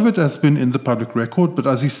 A lot of it has been in the public record, but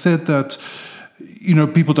as he said that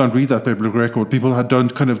people don't read that public record. People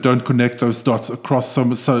don't connect those dots across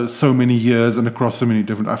so many years and across so many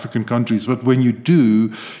different African countries. But when you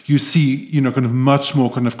do, you see kind of much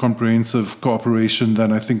more kind of comprehensive cooperation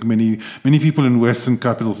than I think many people in Western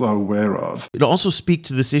capitals are aware of. It also speaks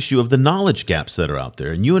to this issue of the knowledge gaps that are out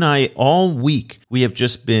there. And you and I, all week, we have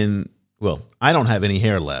just been. Well, I don't have any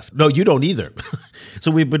hair left. No, you don't either.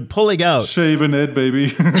 So we've been pulling out. Shaven head,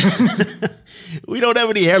 baby. We don't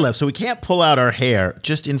have any hair left, so we can't pull out our hair,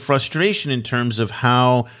 just in frustration in terms of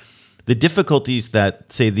how the difficulties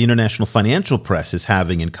that, say, the international financial press is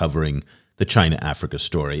having in covering the China-Africa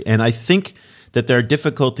story. And I think that there are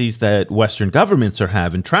difficulties that Western governments are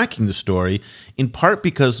having tracking the story, in part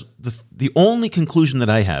because the only conclusion that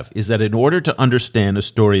I have is that in order to understand a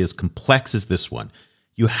story as complex as this one,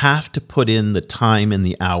 you have to put in the time and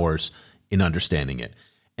the hours in understanding it.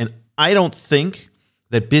 And I don't think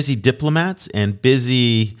that busy diplomats and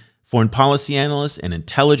busy foreign policy analysts and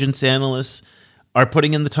intelligence analysts are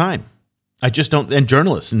putting in the time. I just don't, and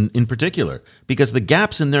journalists in particular, because the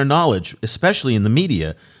gaps in their knowledge, especially in the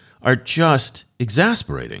media, are just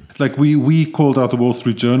exasperating. Like we called out the Wall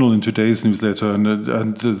Street Journal in today's newsletter,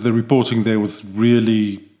 and the reporting there was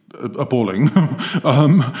really appalling.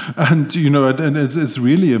 And it's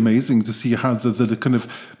really amazing to see how the kind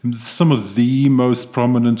of some of the most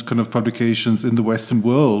prominent kind of publications in the Western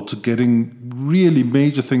world getting really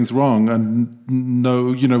major things wrong and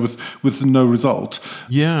no, with no result.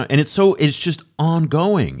 Yeah, and it's just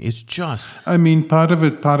ongoing. It's just. I mean, part of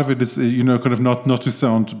it is kind of not to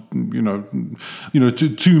sound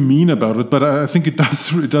too mean about it, but I think it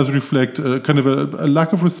does reflect kind of a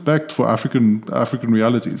lack of respect for African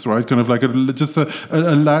realities, right? Kind of like an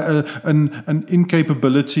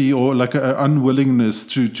incapability or like an unwillingness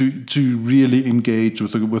to really engage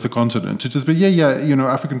with the continent. To just be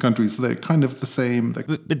African countries, they're kind of the same.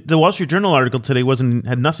 But the Wall Street Journal article today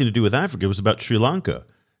had nothing to do with Africa. It was about Sri Lanka.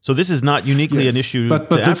 So this is not uniquely an issue to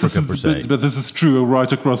Africa per se. But this is true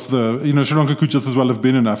right across Sri Lanka could just as well have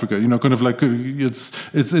been in Africa. Kind of like it's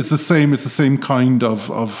the same kind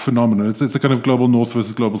of phenomenon. It's a kind of global north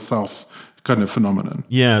versus global south kind of phenomenon.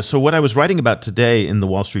 Yeah. So what I was writing about today in the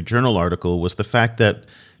Wall Street Journal article was the fact that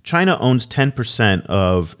China owns 10%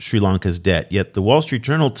 of Sri Lanka's debt, yet the Wall Street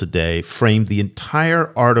Journal today framed the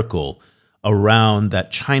entire article around that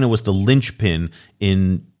China was the linchpin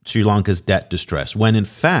in Sri Lanka's debt distress, when in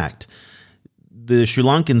fact, the Sri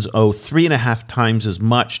Lankans owe 3.5 times as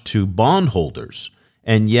much to bondholders,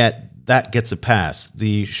 and yet that gets a pass.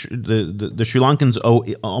 The Sri Lankans owe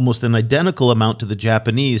almost an identical amount to the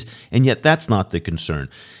Japanese, and yet that's not the concern.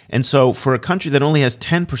 And so for a country that only has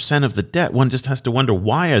 10% of the debt, one just has to wonder,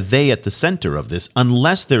 why are they at the center of this,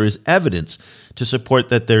 unless there is evidence to support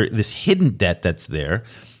that this hidden debt that's there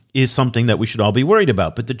is something that we should all be worried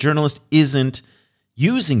about. But the journalist isn't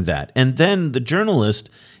using that. And then the journalist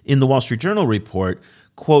in the Wall Street Journal report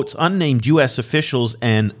quotes unnamed U.S. officials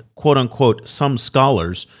and, quote unquote, some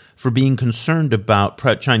scholars for being concerned about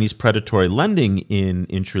Chinese predatory lending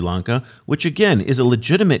in Sri Lanka, which again is a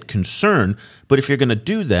legitimate concern. But if you're going to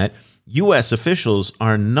do that, U.S. officials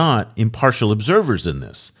are not impartial observers in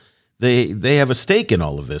this. They have a stake in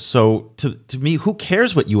all of this. So to me, who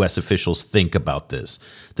cares what U.S. officials think about this?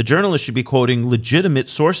 The journalist should be quoting legitimate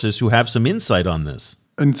sources who have some insight on this.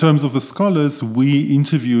 In terms of the scholars, we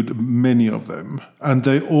interviewed many of them, and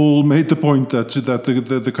they all made the point that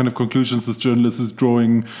the kind of conclusions this journalist is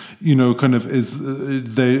drawing, it's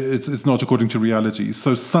not according to reality.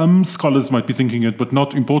 So some scholars might be thinking it, but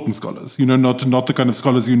not important scholars. Not the kind of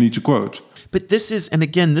scholars you need to quote. But this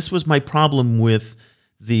was my problem with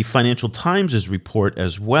the Financial Times' report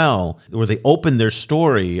as well, where they opened their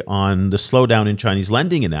story on the slowdown in Chinese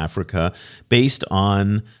lending in Africa based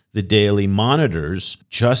on the Daily Monitor's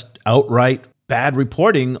just outright bad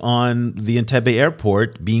reporting on the Entebbe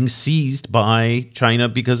airport being seized by China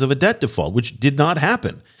because of a debt default, which did not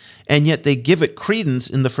happen. And yet they give it credence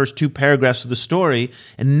in the first 2 paragraphs of the story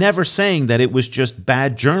and never saying that it was just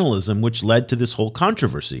bad journalism which led to this whole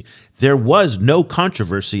controversy. There was no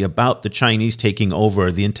controversy about the Chinese taking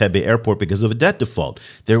over the Entebbe airport because of a debt default.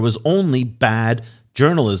 There was only bad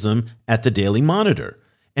journalism at the Daily Monitor.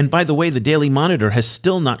 And by the way, the Daily Monitor has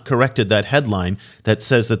still not corrected that headline that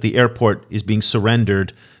says that the airport is being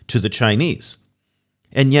surrendered to the Chinese.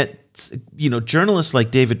 And yet, journalists like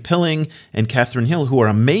David Pilling and Catherine Hill, who are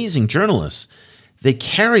amazing journalists, they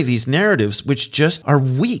carry these narratives which just are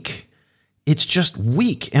weak. It's just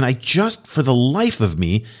weak. And I just, for the life of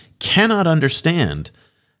me, cannot understand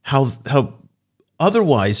how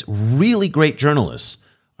otherwise really great journalists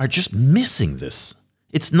are just missing this.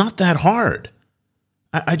 It's not that hard.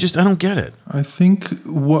 I don't get it. I think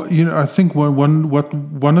one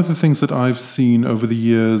of the things that I've seen over the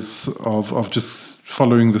years of just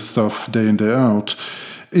following this stuff day in, day out,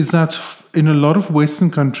 is that in a lot of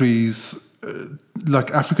Western countries,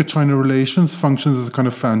 like Africa-China relations functions as a kind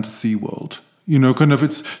of fantasy world.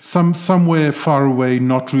 It's somewhere far away,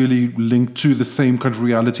 not really linked to the same kind of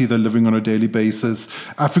reality they're living on a daily basis.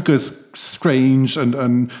 Africa is strange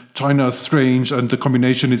and China is strange, and the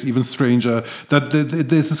combination is even stranger. That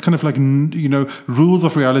there's this kind of like, rules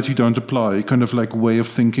of reality don't apply kind of like way of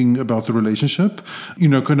thinking about the relationship,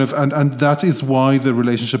 and that is why the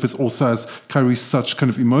relationship is also carries such kind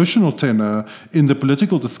of emotional tenor in the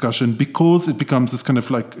political discussion, because it becomes this kind of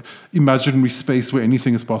like imaginary space where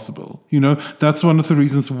anything is possible. That's one of the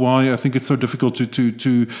reasons why I think it's so difficult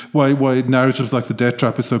why narratives like the debt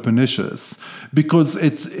trap is so pernicious, because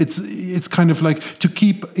it's kind of like to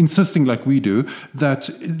keep insisting like we do that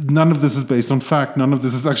none of this is based on fact, none of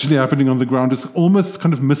this is actually happening on the ground, is almost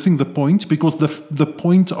kind of missing the point, because the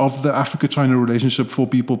point of the Africa-China relationship for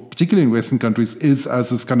people, particularly in Western countries, is as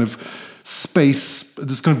this kind of space,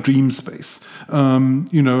 this kind of dream space. And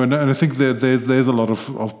I think there's a lot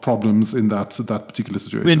of problems in that particular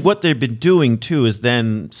situation. And what they've been doing, too, is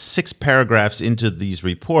then 6 paragraphs into these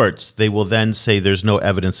reports, they will then say there's no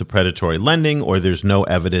evidence of predatory lending, or there's no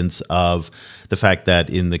evidence of the fact that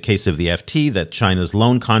in the case of the FT, that China's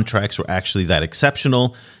loan contracts were actually that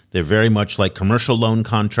exceptional. They're very much like commercial loan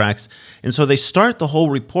contracts. And so they start the whole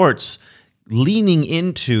reports leaning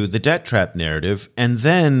into the debt trap narrative and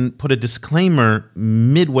then put a disclaimer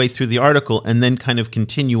midway through the article and then kind of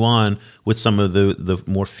continue on with some of the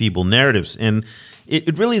more feeble narratives. And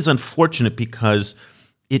it really is unfortunate because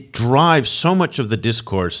it drives so much of the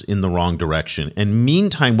discourse in the wrong direction. And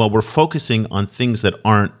meantime, while we're focusing on things that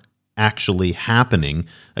aren't actually happening,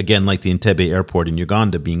 again, like the Entebbe airport in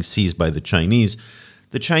Uganda being seized by the Chinese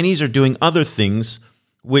are doing other things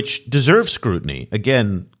which deserve scrutiny.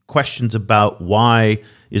 Again, questions about why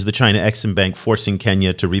is the China Exim Bank forcing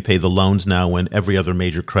Kenya to repay the loans now when every other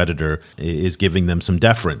major creditor is giving them some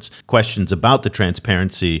deference? Questions about the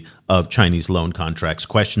transparency of Chinese loan contracts,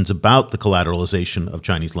 questions about the collateralization of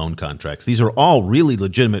Chinese loan contracts. These are all really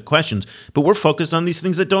legitimate questions, but we're focused on these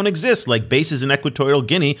things that don't exist, like bases in Equatorial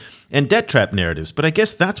Guinea and debt trap narratives. But I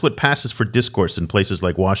guess that's what passes for discourse in places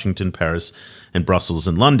like Washington, Paris, and Brussels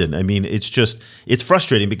and London. I mean, it's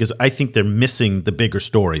frustrating because I think they're missing the bigger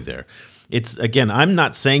story there. Again, I'm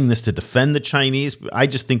not saying this to defend the Chinese. I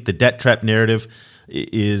just think the debt trap narrative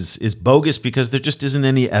is bogus because there just isn't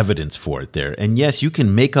any evidence for it there. And yes, you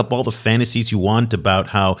can make up all the fantasies you want about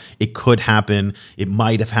how it could happen, it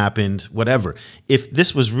might have happened, whatever. If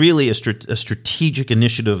this was really a strategic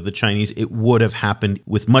initiative of the Chinese, it would have happened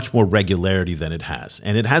with much more regularity than it has.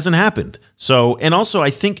 And it hasn't happened. So, and also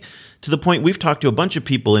I think to the point we've talked to a bunch of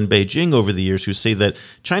people in Beijing over the years who say that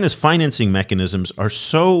China's financing mechanisms are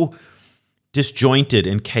so disjointed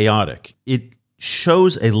and chaotic. It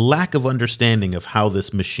shows a lack of understanding of how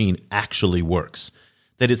this machine actually works,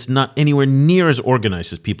 that it's not anywhere near as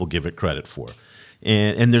organized as people give it credit for.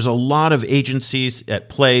 And there's a lot of agencies at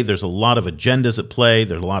play. There's a lot of agendas at play.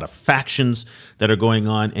 There's a lot of factions that are going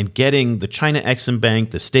on. And getting the China Exim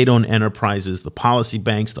Bank, the state-owned enterprises, the policy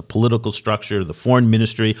banks, the political structure, the foreign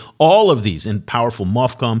ministry, all of these and powerful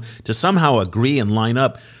MOFCOM to somehow agree and line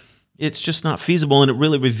up, it's just not feasible. And it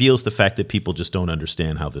really reveals the fact that people just don't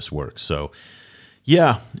understand how this works. So,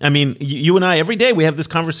 yeah, I mean, you and I, every day we have this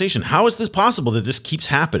conversation. How is this possible that this keeps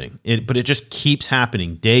happening? But it just keeps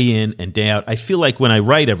happening day in and day out. I feel like when I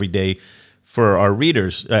write every day for our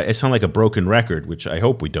readers, I sound like a broken record, which I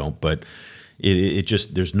hope we don't, but it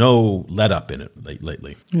just, there's no let up in it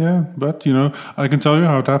lately. Yeah, but, I can tell you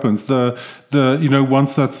how it happens.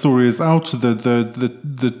 Once that story is out,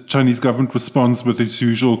 the Chinese government responds with its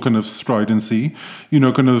usual kind of stridency,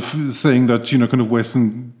 kind of saying that, kind of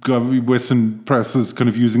Western press is kind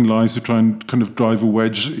of using lies to try and kind of drive a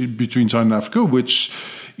wedge between China and Africa, which,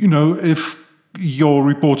 if your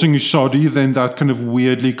reporting is shoddy, then that kind of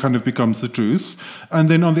weirdly kind of becomes the truth.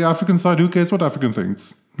 And then on the African side, who cares what Africa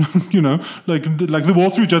thinks? like the Wall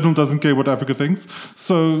Street Journal doesn't care what Africa thinks.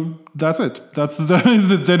 So that's it.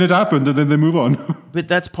 Then it happened, and then they move on. But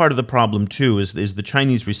that's part of the problem too. Is the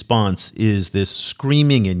Chinese response is this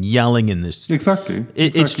screaming and yelling and this exactly.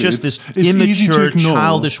 It's just this immature,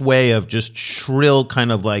 childish way of just shrill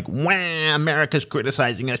kind of like, "Wah, America's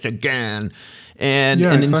criticizing us again," and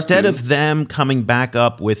instead of them coming back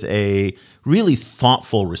up with a really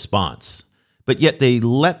thoughtful response. But yet they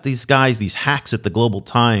let these guys, these hacks at the Global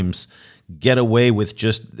Times, get away with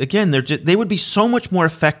they would be so much more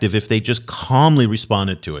effective if they just calmly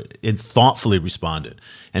responded to it and thoughtfully responded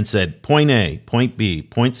and said, point A, point B,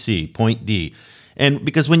 point C, point D. And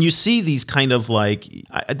because when you see these kind of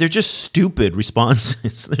they're just stupid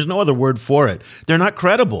responses. There's no other word for it. They're not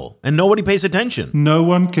credible and nobody pays attention. No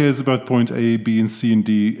one cares about point A, B, and C, and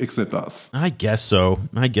D except us. I guess so.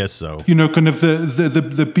 Kind of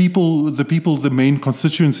the people, the main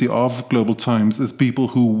constituency of Global Times is people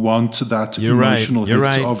who want that emotional hit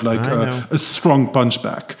of a strong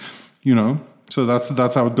punchback, So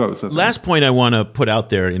that's how it goes. Last point I want to put out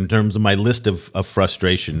there in terms of my list of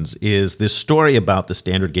frustrations is this story about the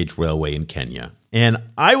standard gauge railway in Kenya. And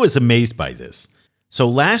I was amazed by this. So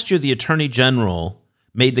last year, the Attorney General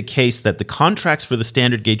made the case that the contracts for the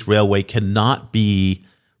standard gauge railway cannot be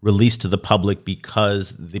released to the public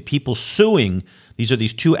because the people suing, these are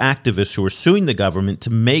these two activists who are suing the government to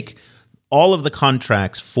make all of the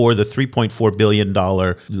contracts for the $3.4 billion,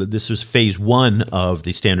 this was phase one of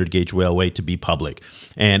the standard gauge railway, to be public.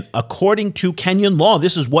 And according to Kenyan law,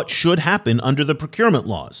 this is what should happen under the procurement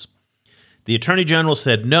laws. The attorney general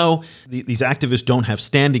said, no, these activists don't have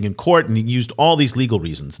standing in court, and he used all these legal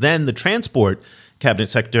reasons. Then the transport cabinet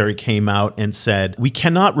secretary came out and said, we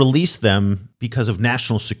cannot release them because of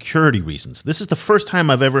national security reasons. This is the first time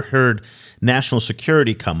I've ever heard national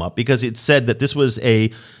security come up, because it said that this was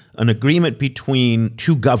an agreement between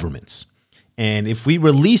two governments. And if we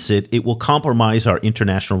release it, it will compromise our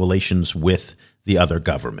international relations with the other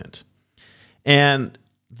government. And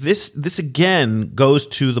this again goes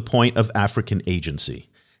to the point of African agency,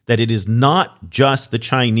 that it is not just the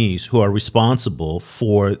Chinese who are responsible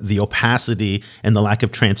for the opacity and the lack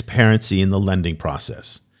of transparency in the lending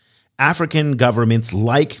process. African governments,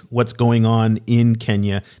 like what's going on in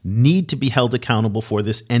Kenya, need to be held accountable for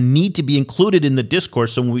this and need to be included in the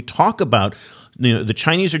discourse. So when we talk about the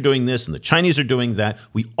Chinese are doing this and the Chinese are doing that,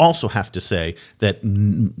 we also have to say that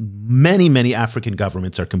many, many African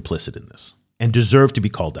governments are complicit in this and deserve to be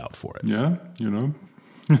called out for it. Yeah,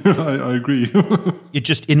 I agree. It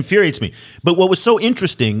just infuriates me. But what was so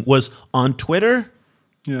interesting was on Twitter,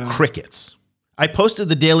 crickets. I posted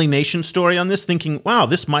the Daily Nation story on this thinking, wow,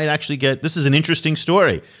 this is an interesting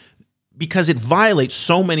story, because it violates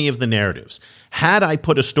so many of the narratives. Had I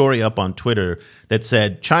put a story up on Twitter that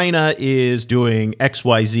said China is doing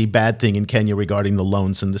XYZ bad thing in Kenya regarding the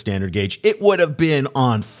loans and the standard gauge, it would have been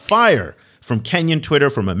on fire from Kenyan Twitter,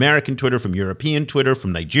 from American Twitter, from European Twitter,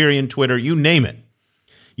 from Nigerian Twitter, you name it.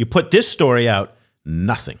 You put this story out,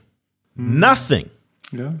 nothing. Nothing.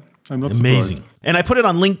 Yeah, I'm not amazing. surprised. And I put it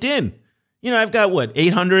on LinkedIn. I've got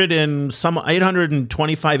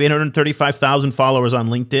 835,000 followers on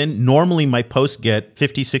LinkedIn. Normally my posts get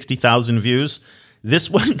 50, 60,000 views. This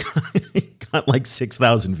one got like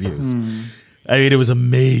 6,000 views. I mean, it was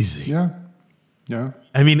amazing. Yeah.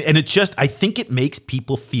 I mean, and I think it makes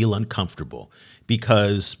people feel uncomfortable,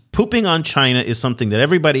 because pooping on China is something that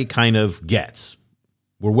everybody kind of gets.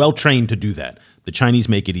 We're well trained to do that. The Chinese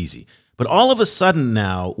make it easy. But all of a sudden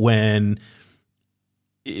now, when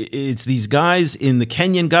it's these guys in the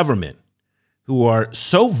Kenyan government who are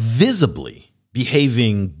so visibly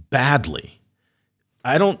behaving badly,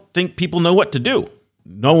 I don't think people know what to do.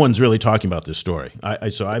 No one's really talking about this story.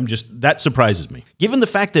 That surprises me. Given the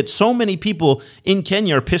fact that so many people in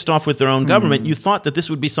Kenya are pissed off with their own government, you thought that this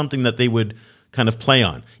would be something that they would kind of play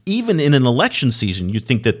on. Even in an election season, you'd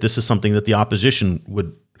think that this is something that the opposition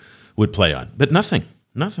would play on. But nothing.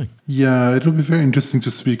 Yeah, it'll be very interesting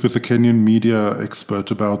to speak with a Kenyan media expert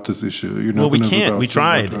about this issue. Well, we can't. We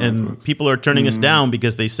tried, and people are turning us down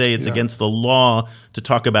because they say it's against the law to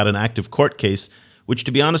talk about an active court case, which,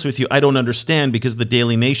 to be honest with you, I don't understand, because the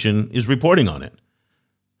Daily Nation is reporting on it.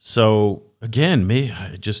 So again,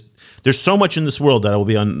 there's so much in this world that I will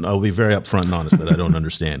be very upfront and honest that I don't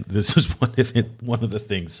understand. This is one of the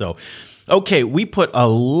things. So, okay, we put a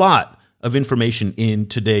lot of information in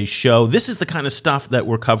today's show. This is the kind of stuff that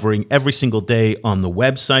we're covering every single day on the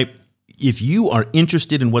website. If you are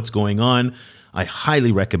interested in what's going on, I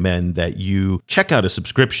highly recommend that you check out a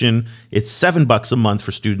subscription. It's $7 a month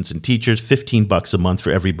for students and teachers, $15 a month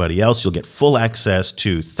for everybody else. You'll get full access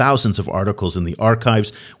to thousands of articles in the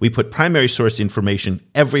archives. We put primary source information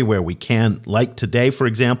everywhere we can. Like today, for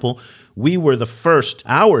example, we were the first,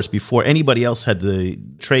 hours before anybody else had the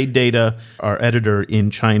trade data. Our editor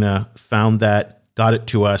in China found that, got it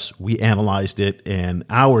to us. We analyzed it, and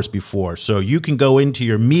hours before. So you can go into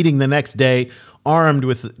your meeting the next day armed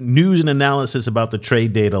with news and analysis about the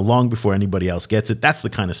trade data long before anybody else gets it. That's the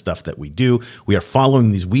kind of stuff that we do. We are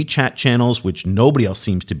following these WeChat channels, which nobody else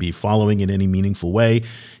seems to be following in any meaningful way.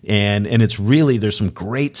 And it's really, there's some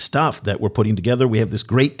great stuff that we're putting together. We have this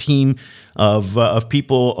great team of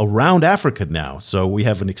people around Africa now. So we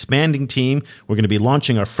have an expanding team. We're going to be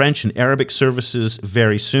launching our French and Arabic services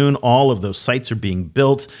very soon. All of those sites are being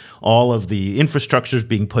built. All of the infrastructure is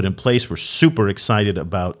being put in place. We're super excited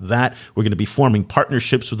about that. We're going to be forming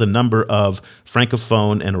partnerships with a number of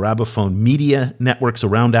Francophone and Arabophone media networks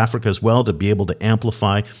around Africa as well, to be able to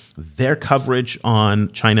amplify their coverage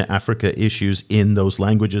on China-Africa issues in those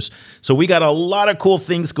languages. So we got a lot of cool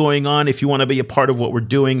things going on. If you want to be a part of what we're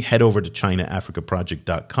doing, head over to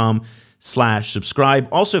ChinaAfricaProject.com/subscribe.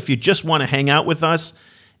 Also, if you just want to hang out with us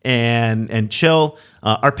and chill,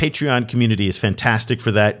 our Patreon community is fantastic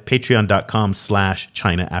for that.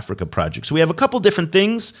 Patreon.com/ChinaAfricaProject. So we have a couple different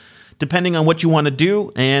things depending on what you want to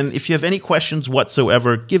do. And if you have any questions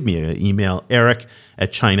whatsoever, give me an email,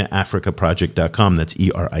 eric@ChinaAfricaProject.com. That's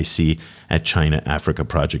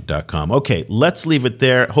ERIC@ChinaAfricaProject.com. Okay, let's leave it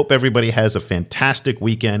there. Hope everybody has a fantastic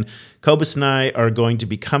weekend. Cobus and I are going to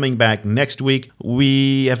be coming back next week.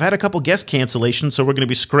 We have had a couple guest cancellations, so we're going to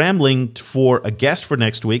be scrambling for a guest for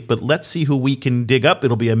next week, but let's see who we can dig up.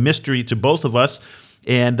 It'll be a mystery to both of us.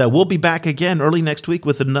 And we'll be back again early next week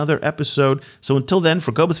with another episode. So until then,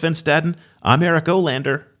 for Cobus Van Staden, I'm Eric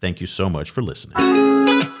Olander. Thank you so much for listening.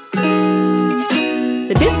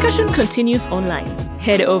 The discussion continues online.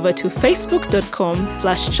 Head over to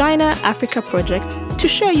facebook.com/China Africa Project to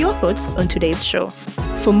share your thoughts on today's show.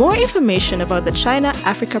 For more information about the China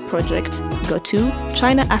Africa Project, go to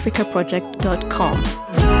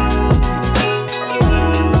chinaafricaproject.com.